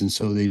kids, and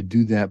so they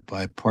do that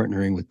by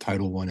partnering with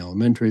Title I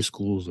elementary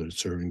schools that are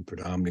serving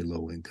predominantly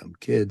low-income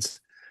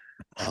kids.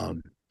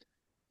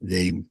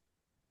 They're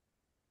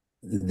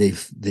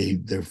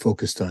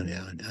focused on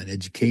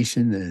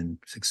education and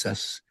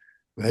success,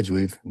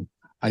 graduate from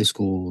high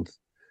school,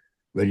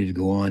 ready to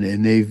go on,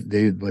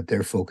 and but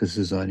their focus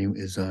is on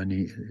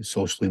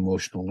social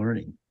emotional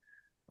learning.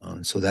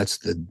 So that's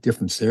the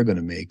difference they're going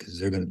to make,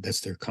 is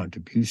that's their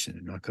contribution.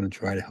 They're not going to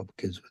try to help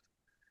kids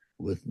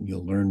with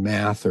learn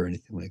math or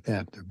anything like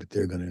that, but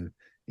they're going to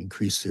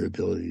increase their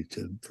ability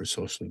for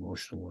social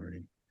emotional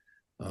learning.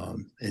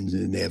 And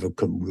then they have a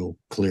real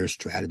clear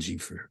strategy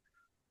for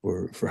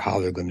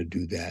how they're going to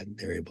do that.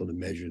 They're able to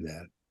measure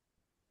that.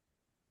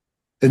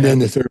 And then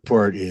the third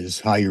part is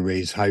how you're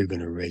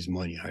going to raise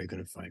money, how you're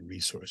going to find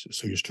resources.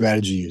 So your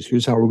strategy is,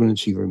 here's how we're going to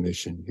achieve our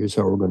mission. Here's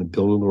how we're going to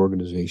build an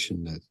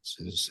organization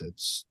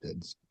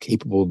that's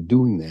capable of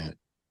doing that.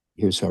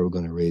 Here's how we're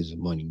going to raise the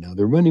money. Now,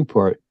 the running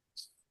part,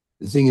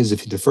 the thing is,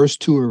 if the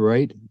first two are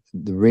right,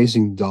 the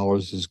raising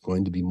dollars is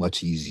going to be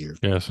much easier.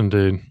 Yes,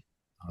 indeed.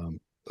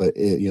 But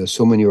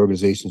so many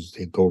organizations,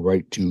 they go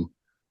right to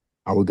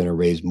how we're going to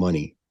raise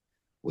money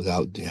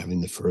without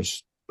having the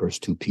first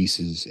two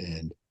pieces,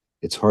 and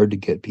it's hard to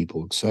get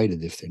people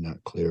excited if they're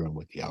not clear on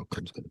what the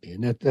outcome is going to be.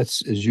 And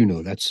that's, as you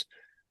know, that's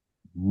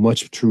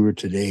much truer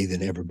today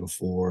than ever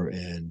before.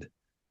 And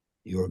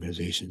the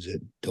organizations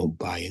that don't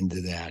buy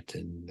into that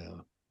and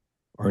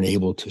aren't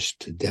able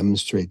to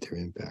demonstrate their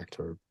impact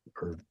are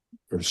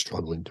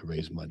struggling to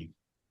raise money.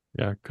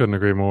 Yeah, couldn't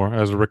agree more.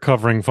 As a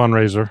recovering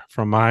fundraiser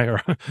from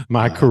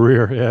my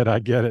career, Ed, I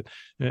get it.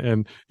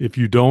 And if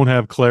you don't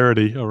have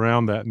clarity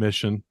around that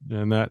mission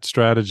and that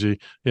strategy,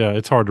 yeah,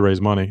 it's hard to raise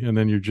money. And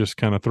then you're just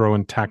kind of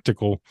throwing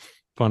tactical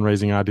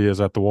fundraising ideas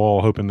at the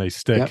wall, hoping they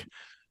stick. Yep.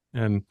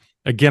 And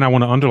again, I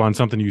want to underline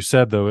something you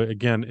said, though.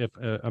 Again, if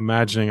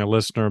imagining a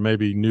listener,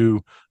 maybe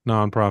new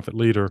nonprofit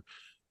leader,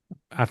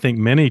 I think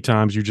many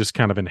times you just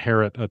kind of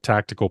inherit a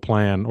tactical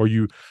plan, or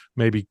you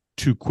maybe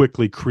too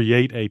quickly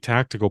create a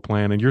tactical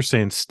plan, and you're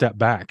saying step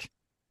back,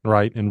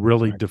 right? And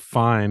really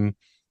define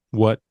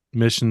what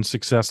mission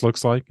success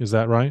looks like. Is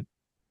that right?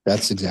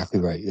 That's exactly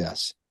right.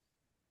 Yes.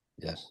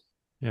 Yes.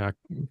 Yeah. I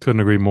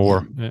couldn't agree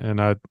more.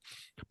 Yeah.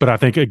 But I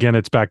think, again,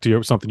 it's back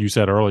to something you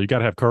said earlier. You got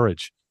to have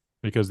courage,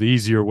 because the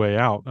easier way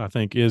out, I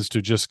think, is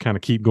to just kind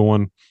of keep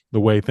going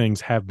the way things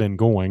have been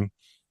going.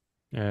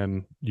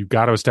 And you've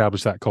got to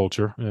establish that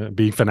culture,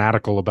 be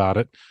fanatical about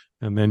it.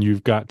 And then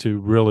you've got to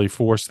really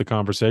force the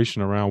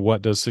conversation around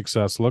what does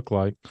success look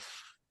like.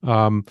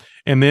 And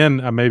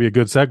then maybe a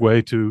good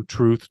segue to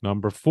truth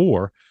number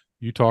 4.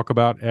 You talk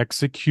about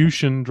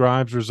execution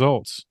drives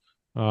results.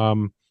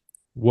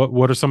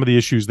 What are some of the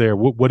issues there?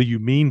 What do you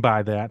mean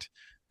by that?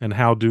 And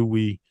how do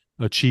we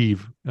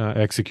achieve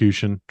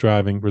execution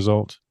driving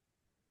results?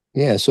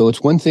 Yeah, so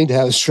it's one thing to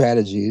have a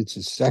strategy. It's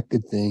a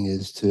second thing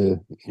is to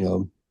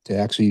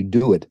actually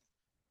do it.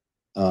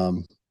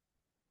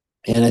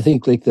 And I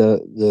think like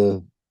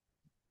the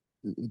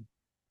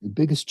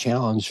biggest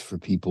challenge for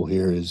people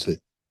here is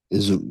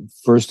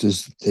first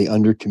is they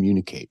under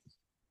communicate.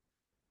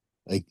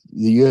 Like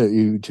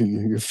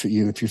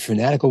if you're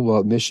fanatical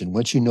about mission,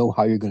 once you know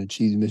how you're going to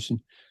achieve the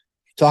mission,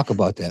 you talk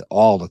about that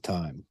all the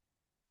time.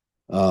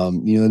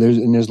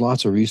 There's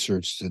lots of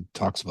research that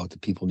talks about that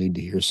people need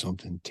to hear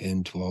something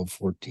 10, 12,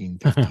 14,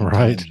 15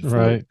 times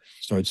before it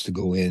starts to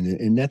go in.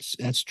 And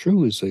that's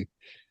true. It's like,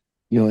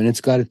 and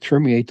it's got to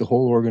permeate the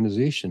whole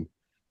organization.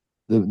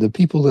 The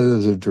people that are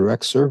the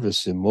direct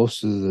service in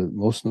most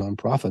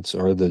nonprofits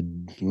are the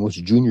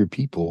most junior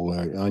people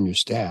on your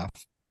staff.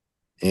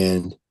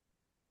 And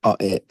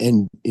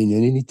you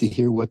need to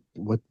hear what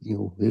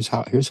here's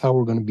how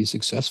we're going to be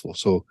successful.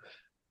 So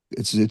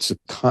it's a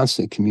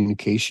constant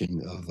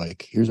communication of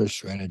like, here's our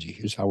strategy,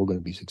 here's how we're going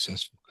to be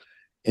successful.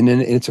 And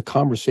then it's a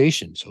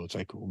conversation. So it's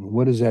like,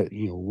 what is that?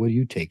 What do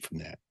you take from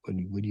that? What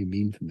do you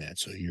mean from that?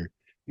 So you're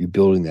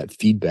building that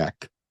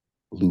feedback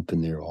loop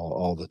in there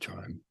all the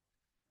time.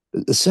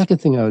 The second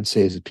thing I would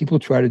say is that people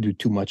try to do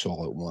too much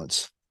all at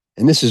once.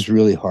 And this is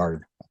really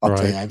hard. I'll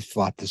tell you, I've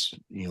fought this,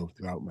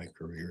 throughout my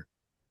career.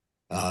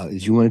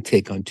 Is you want to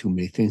take on too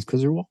many things because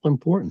they're all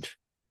important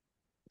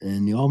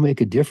and they all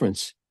make a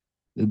difference.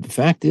 The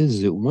fact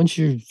is that once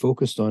you're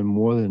focused on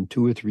more than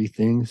 2 or 3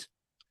 things,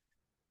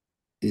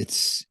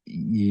 it's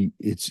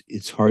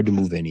hard to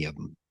move any of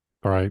them.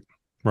 Right.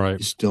 Right.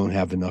 Just don't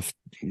have enough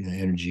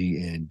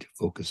energy and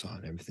focus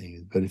on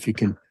everything. But if you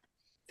can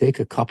take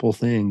a couple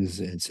things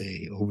and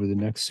say, over the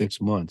next 6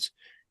 months,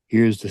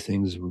 here's the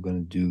things we're going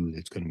to do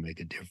that's going to make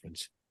a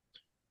difference.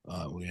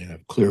 We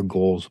have clear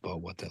goals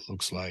about what that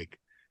looks like.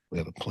 We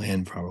have a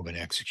plan for how we're going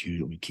to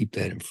execute it. We keep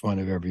that in front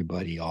of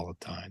everybody all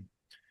the time.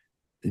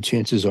 The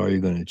chances are you're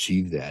going to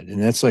achieve that. And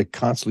that's like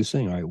constantly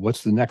saying, all right,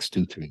 what's the next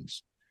two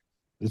things?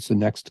 What's the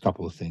next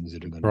couple of things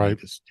that are going to Right.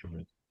 make us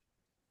different?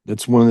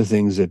 That's one of the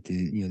things that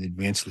the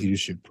advanced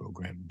leadership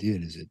program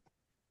did, is it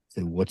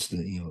said, what's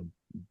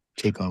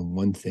take on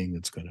one thing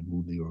that's going to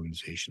move the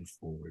organization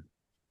forward,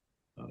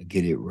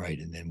 get it right,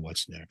 and then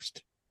what's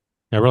next.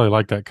 I really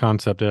like that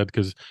concept, Ed,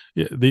 because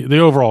the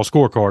overall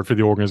scorecard for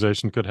the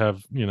organization could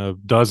have,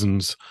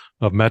 dozens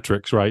of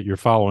metrics, right, you're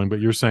following, but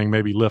you're saying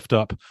maybe lift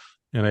up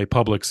in a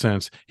public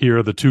sense. Here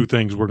are the two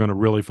things we're going to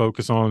really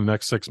focus on in the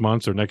next 6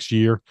 months or next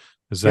year.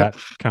 Is that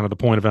kind of the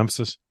point of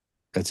emphasis?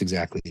 That's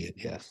exactly it.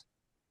 Yes.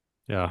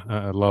 Yeah,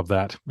 I love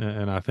that.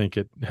 And I think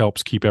it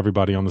helps keep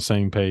everybody on the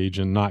same page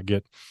and not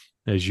get,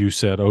 as you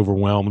said,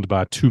 overwhelmed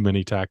by too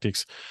many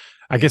tactics.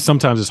 I guess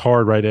sometimes it's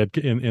hard, right, Ed,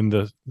 in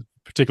the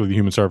particularly the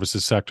human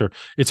services sector,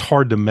 it's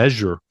hard to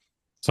measure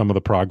some of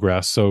the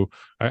progress. So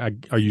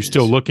are you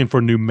still looking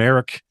for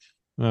numeric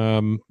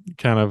kind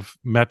of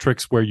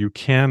metrics where you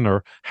can,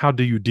 or how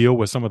do you deal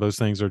with some of those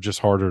things that are just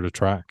harder to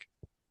track?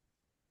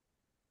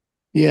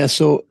 Yeah.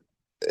 So,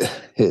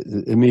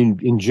 I mean,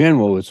 in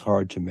general, it's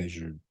hard to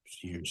measure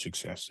your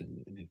success.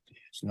 And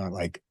it's not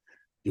like,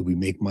 did we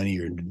make money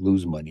or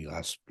lose money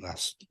last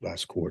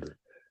quarter?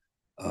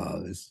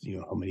 It's,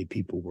 how many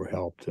people were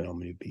helped and how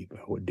many people,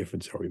 what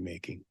difference are we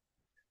making?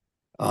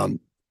 And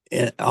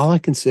all I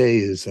can say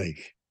is,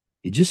 like,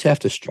 you just have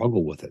to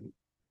struggle with it.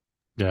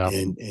 Yeah.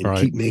 And right.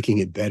 keep making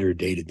it better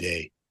day to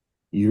day.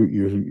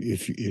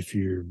 If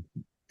you're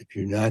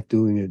not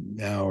doing it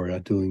now or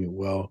not doing it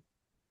well,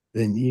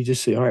 then you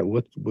just say, all right,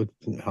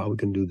 how we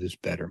can do this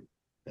better.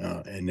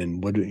 And then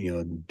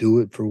do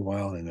it for a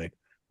while. And, like,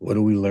 what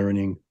are we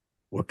learning?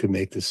 What could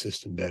make the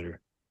system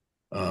better?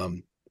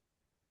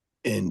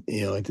 And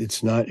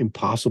it's not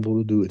impossible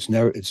to do. It's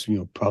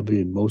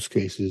probably in most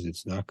cases,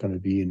 it's not going to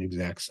be an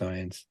exact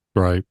science.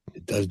 Right.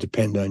 It does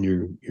depend on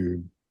your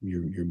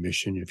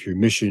mission. If your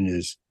mission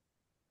is,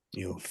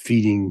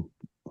 feeding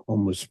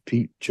homeless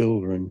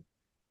children,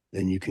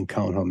 then you can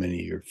count how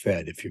many you're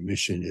fed. If your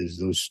mission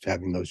is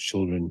having those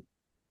children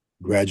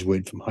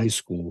graduate from high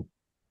school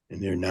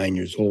and they're 9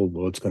 years old,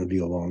 well, it's going to be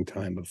a long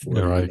time before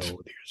you know whether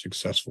you're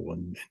successful,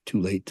 and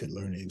too late to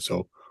learning.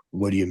 So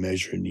what do you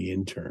measure in the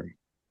interim?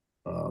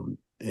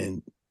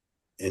 And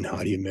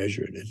how do you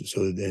measure it?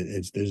 So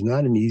there's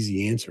not an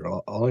easy answer.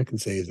 All I can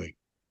say is, like,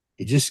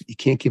 you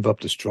can't give up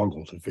the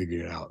struggle to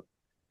figure it out.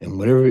 And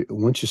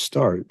once you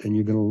start, then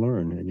you're going to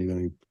learn and you're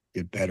going to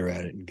get better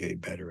at it and get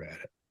better at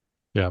it.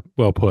 Yeah.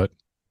 Well put.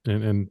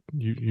 And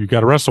you got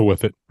to wrestle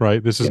with it,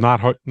 right? This is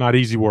not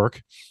easy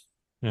work.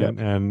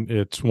 And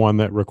it's one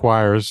that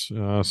requires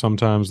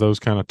sometimes those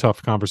kind of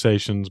tough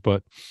conversations.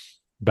 But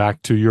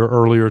back to your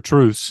earlier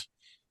truths,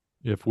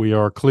 if we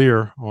are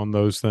clear on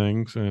those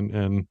things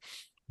and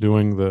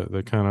doing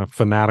the kind of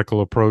fanatical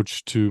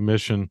approach to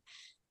mission,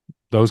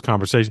 those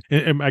conversations,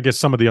 and I guess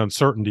some of the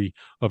uncertainty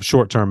of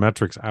short-term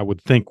metrics, I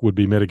would think, would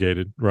be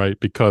mitigated, right?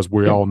 Because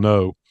we all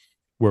know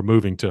we're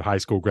moving to high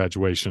school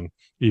graduation,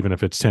 even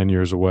if it's 10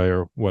 years away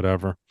or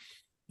whatever.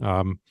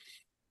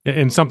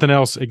 And something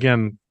else,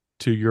 again,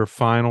 to your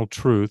final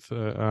truth,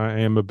 I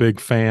am a big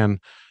fan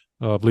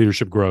of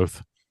leadership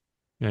growth.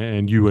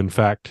 And you, in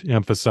fact,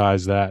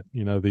 emphasize that,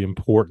 the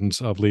importance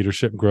of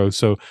leadership growth.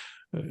 So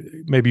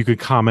maybe you could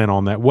comment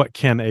on that. What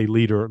can a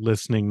leader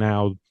listening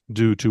now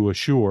do to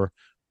assure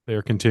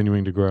they're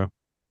continuing to grow?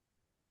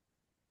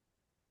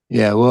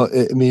 Yeah, well,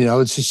 I mean, I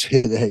would just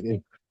say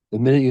that the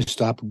minute you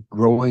stop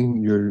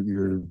growing, you're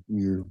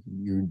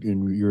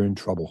in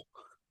trouble.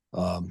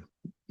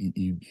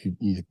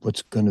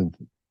 What's going to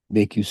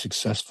make you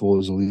successful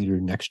as a leader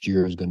next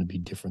year is going to be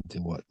different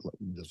than what it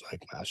was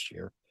like last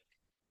year.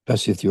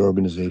 Especially if the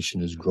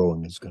organization is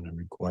growing, it's going to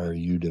require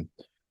you to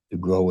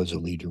grow as a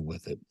leader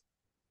with it.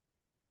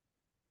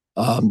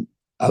 I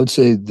would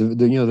say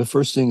the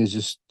first thing is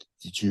just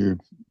that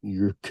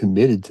you're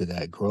committed to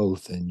that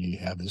growth, and you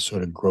have this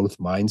sort of growth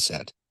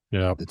mindset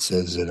that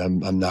says that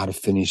I'm not a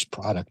finished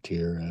product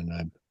here, and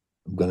I'm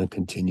going to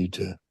continue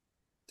to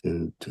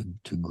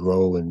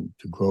grow and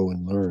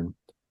learn.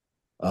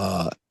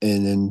 And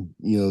then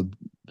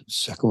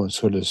second one,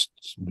 sort of,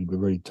 we've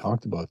already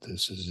talked about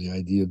this, is the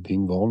idea of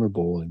being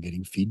vulnerable and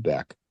getting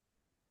feedback.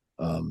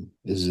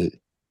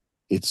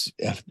 It's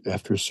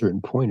after a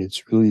certain point,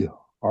 it's really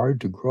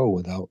hard to grow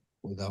without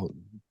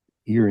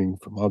hearing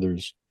from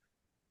others.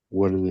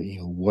 What am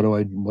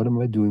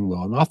I doing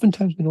well? And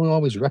oftentimes we don't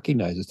always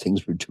recognize the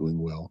things we're doing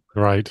well,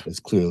 right, as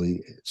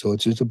clearly. So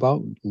it's just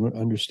about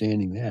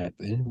understanding that.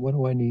 And what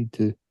do I need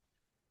to?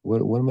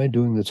 What am I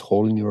doing that's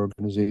holding the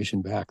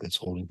organization back? That's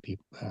holding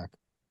people back?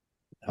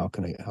 How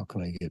can I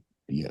get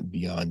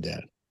beyond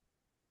that?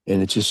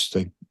 And it's just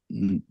like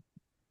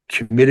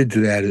committed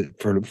to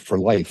that for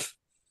life.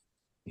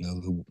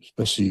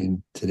 Especially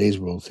in today's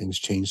world, things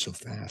change so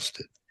fast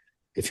that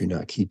if you're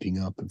not keeping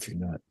up, if you're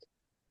not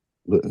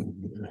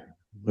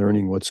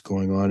learning what's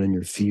going on in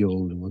your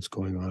field and what's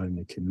going on in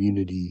the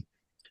community,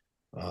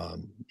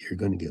 you're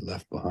going to get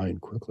left behind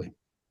quickly.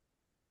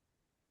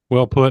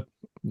 Well put.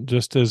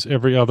 Just as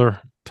every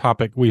other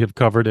topic we have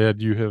covered,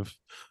 Ed, you have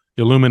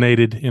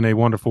illuminated in a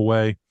wonderful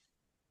way.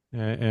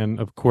 And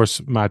of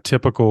course, my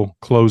typical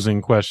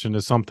closing question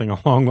is something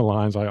along the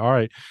lines like, all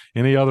right,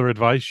 any other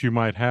advice you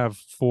might have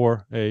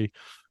for a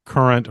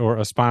current or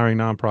aspiring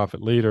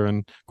nonprofit leader?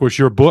 And of course,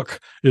 your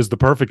book is the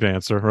perfect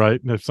answer, right?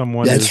 And if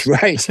someone That's is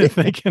right.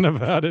 thinking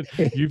about it,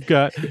 you've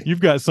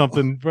got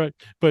something, right?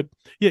 But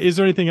yeah, is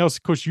there anything else?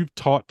 Of course, you've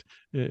taught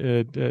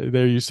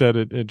there. You said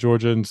at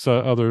Georgia and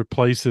other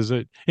places.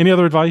 Any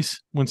other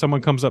advice when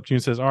someone comes up to you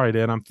and says, "All right,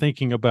 Ed, I'm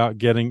thinking about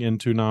getting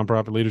into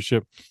nonprofit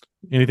leadership."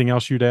 Anything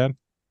else you'd add?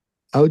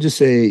 I would just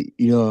say,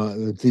 I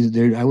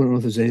don't know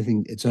if there's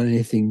anything, it's not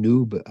anything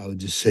new, but I would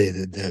just say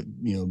that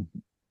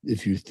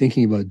if you're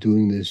thinking about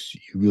doing this,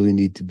 you really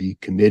need to be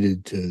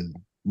committed to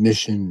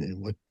mission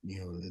and what,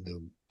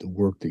 the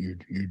work that you're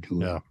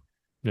doing. Yeah.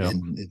 Yeah.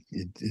 And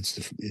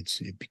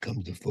it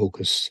becomes the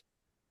focus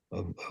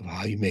of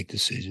how you make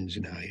decisions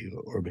and how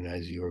you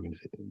organize the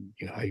organization,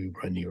 how you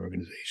run the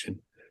organization,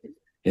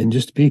 and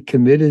just be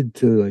committed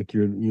to like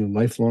your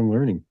lifelong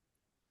learning,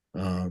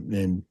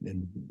 and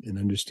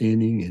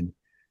understanding and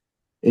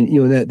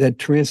that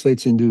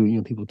translates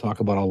into people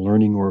talk about a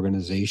learning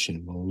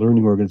organization. Well, a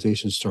learning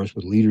organization starts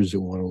with leaders that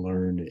want to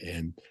learn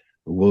and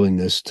a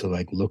willingness to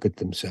like look at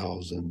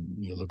themselves and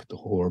look at the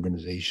whole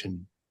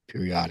organization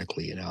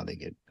periodically and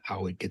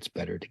how it gets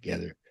better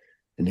together,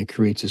 and it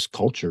creates this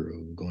culture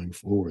of going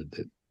forward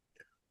that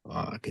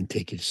can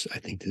take us, I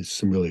think, to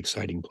some really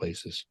exciting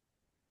places.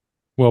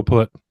 Well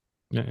put.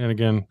 And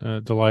again,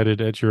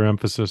 delighted at your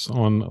emphasis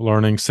on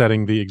learning,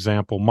 setting the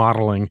example,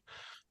 modeling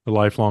the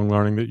lifelong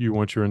learning that you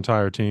want your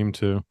entire team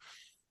to,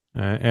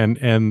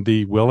 and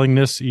the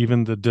willingness,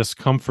 even the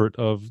discomfort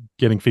of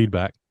getting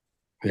feedback.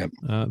 Yep.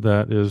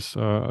 That is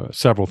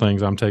several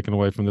things I'm taking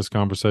away from this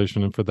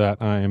conversation, and for that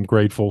I am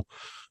grateful.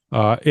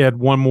 Ed,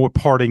 one more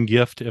parting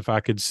gift, if I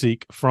could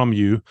seek from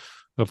you.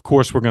 Of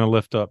course, we're going to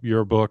lift up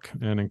your book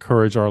and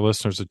encourage our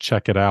listeners to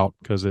check it out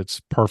because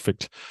it's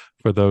perfect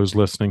for those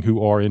listening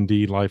who are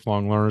indeed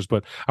lifelong learners.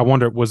 But I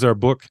wonder, was there a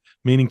book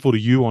meaningful to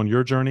you on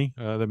your journey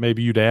that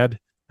maybe you'd add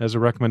as a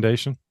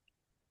recommendation?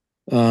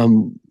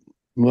 Well,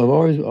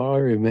 I've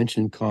already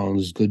mentioned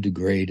Collins' Good to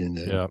Great and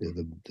Yeah.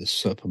 the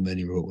supplement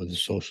he wrote with the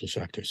social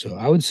sector. So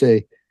I would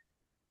say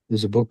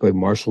there's a book by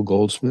Marshall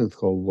Goldsmith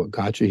called "What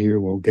Got You Here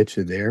Won't Get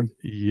You There."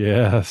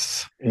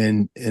 Yes.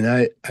 And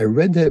I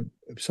read that.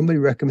 Somebody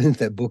recommended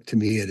that book to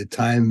me at a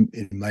time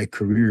in my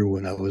career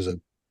when I was a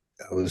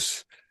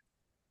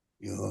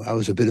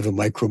bit of a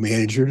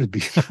micromanager, to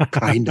be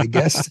kind, I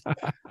guess.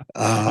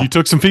 You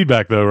took some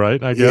feedback though,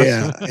 right? I guess.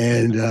 Yeah,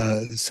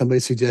 and somebody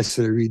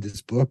suggested I read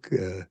this book,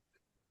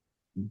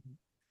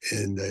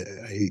 and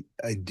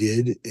I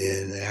did,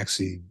 and I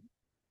actually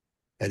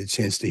had a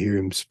chance to hear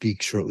him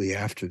speak shortly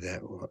after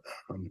that.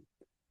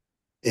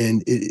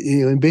 And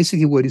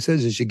basically what he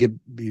says is you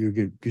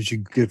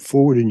get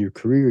forward in your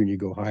career and you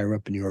go higher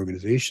up in the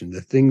organization.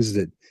 The things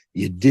that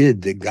you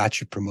did that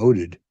got you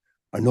promoted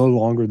are no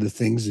longer the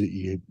things that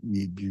you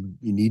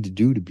need to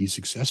do to be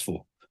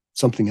successful.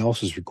 Something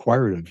else is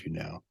required of you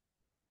now.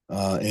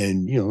 But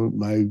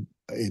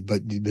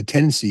the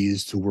tendency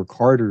is to work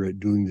harder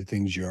at doing the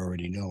things you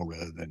already know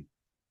rather than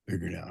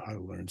figuring out how to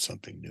learn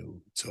something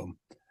new. So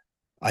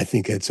I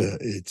think it's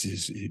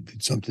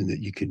something that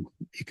you can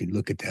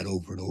look at that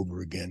over and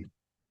over again.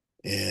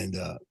 And,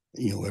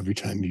 every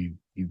time you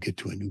get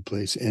to a new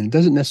place, and it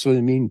doesn't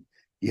necessarily mean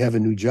you have a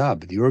new job,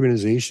 but the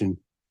organizations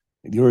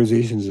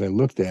I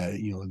looked at,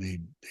 they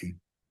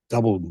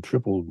doubled and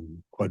tripled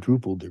and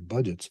quadrupled their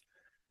budgets.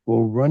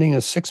 Well, running a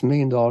 $6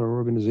 million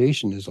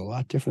organization is a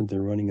lot different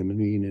than running $1.5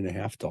 million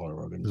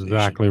organization.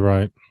 Exactly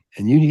right.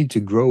 And you need to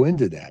grow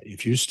into that.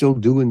 If you're still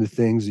doing the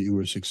things that you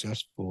were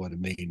successful at $1.5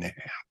 million,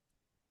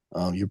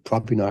 you're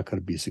probably not going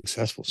to be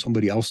successful.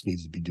 Somebody else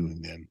needs to be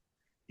doing them.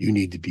 You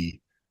need to be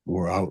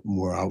more out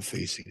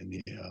facing in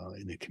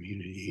the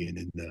community and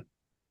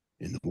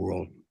in the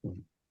world.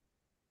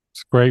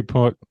 It's great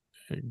point.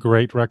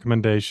 Great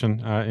recommendation.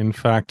 In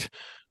fact,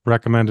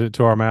 recommended it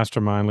to our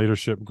mastermind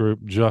leadership group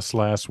just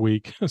last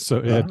week. So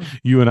Ed,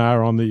 you and I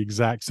are on the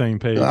exact same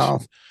page.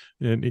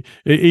 And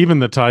even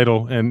the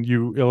title, and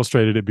you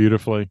illustrated it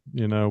beautifully.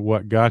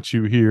 What got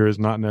you here is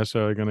not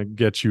necessarily going to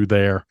get you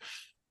there.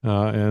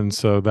 And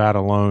so that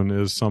alone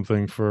is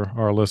something for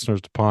our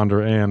listeners to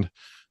ponder. And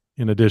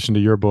in addition to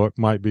your book,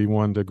 might be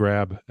one to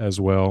grab as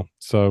well.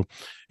 So,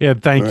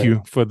 Ed, thank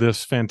you for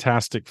this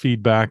fantastic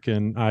feedback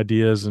and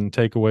ideas and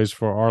takeaways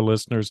for our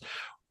listeners.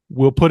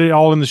 We'll put it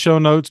all in the show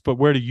notes, but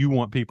where do you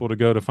want people to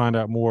go to find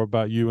out more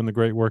about you and the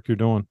great work you're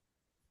doing?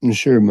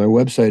 Sure. My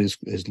website is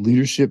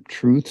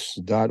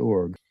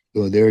leadershiptruths.org.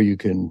 Go there. You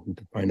can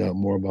find out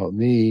more about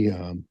me,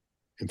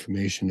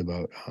 information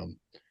about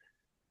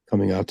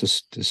coming out to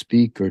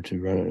speak or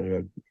to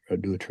run or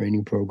do a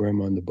training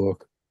program on the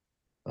book,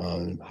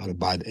 how to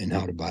buy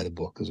the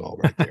book is all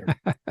right there.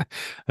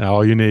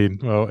 All you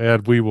need. Well,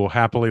 Ed, we will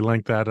happily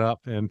link that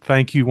up. And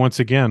thank you once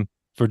again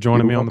for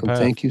joining me on the path.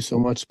 Thank you so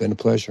much. It's been a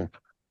pleasure.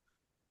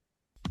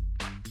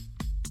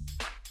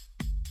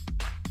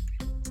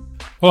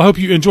 Well, I hope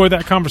you enjoyed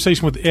that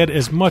conversation with Ed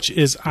as much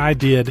as I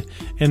did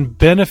and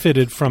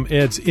benefited from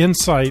Ed's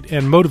insight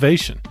and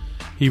motivation.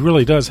 He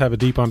really does have a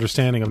deep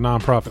understanding of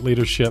nonprofit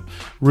leadership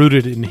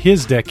rooted in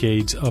his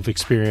decades of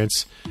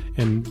experience,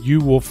 and you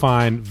will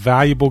find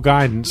valuable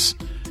guidance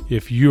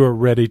if you are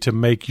ready to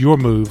make your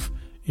move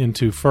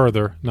into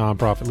further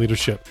nonprofit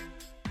leadership.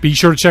 Be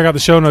sure to check out the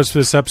show notes for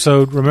this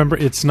episode. Remember,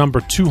 it's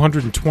number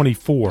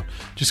 224.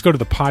 Just go to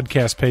the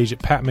podcast page at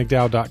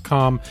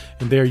patmcdowell.com,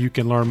 and there you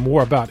can learn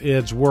more about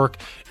Ed's work,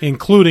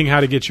 including how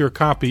to get your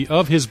copy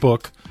of his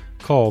book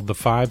called The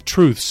 5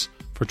 Truths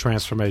for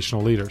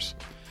Transformational Leaders.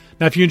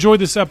 Now, if you enjoyed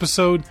this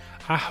episode,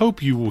 I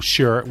hope you will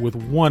share it with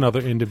one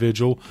other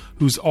individual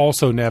who's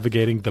also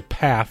navigating the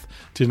path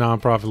to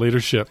nonprofit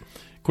leadership.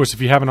 Of course, if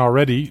you haven't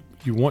already,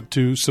 you want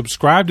to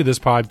subscribe to this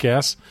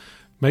podcast,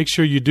 make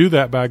sure you do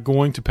that by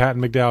going to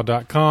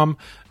patmcdowell.com,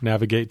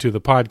 navigate to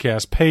the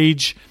podcast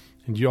page,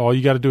 and all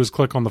you got to do is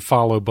click on the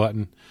follow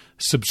button.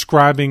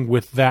 Subscribing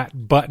with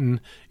that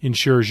button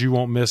ensures you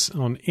won't miss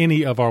on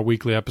any of our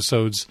weekly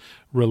episodes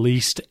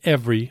released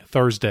every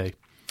Thursday.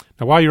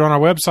 Now, while you're on our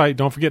website,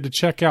 don't forget to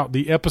check out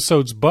the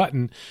episodes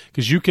button,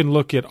 because you can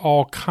look at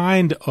all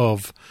kind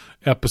of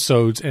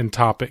episodes and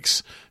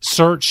topics.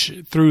 Search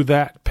through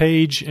that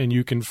page and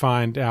you can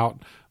find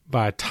out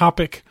by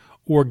topic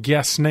or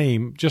guest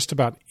name just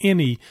about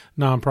any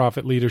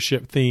nonprofit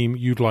leadership theme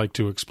you'd like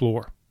to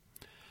explore.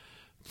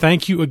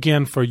 Thank you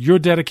again for your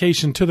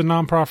dedication to the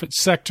nonprofit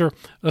sector,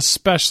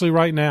 especially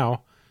right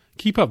now.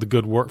 Keep up the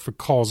good work for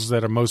causes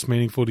that are most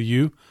meaningful to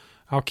you.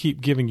 I'll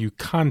keep giving you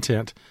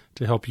content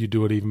to help you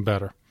do it even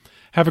better.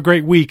 Have a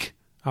great week.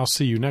 I'll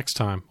see you next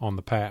time on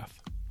The Path.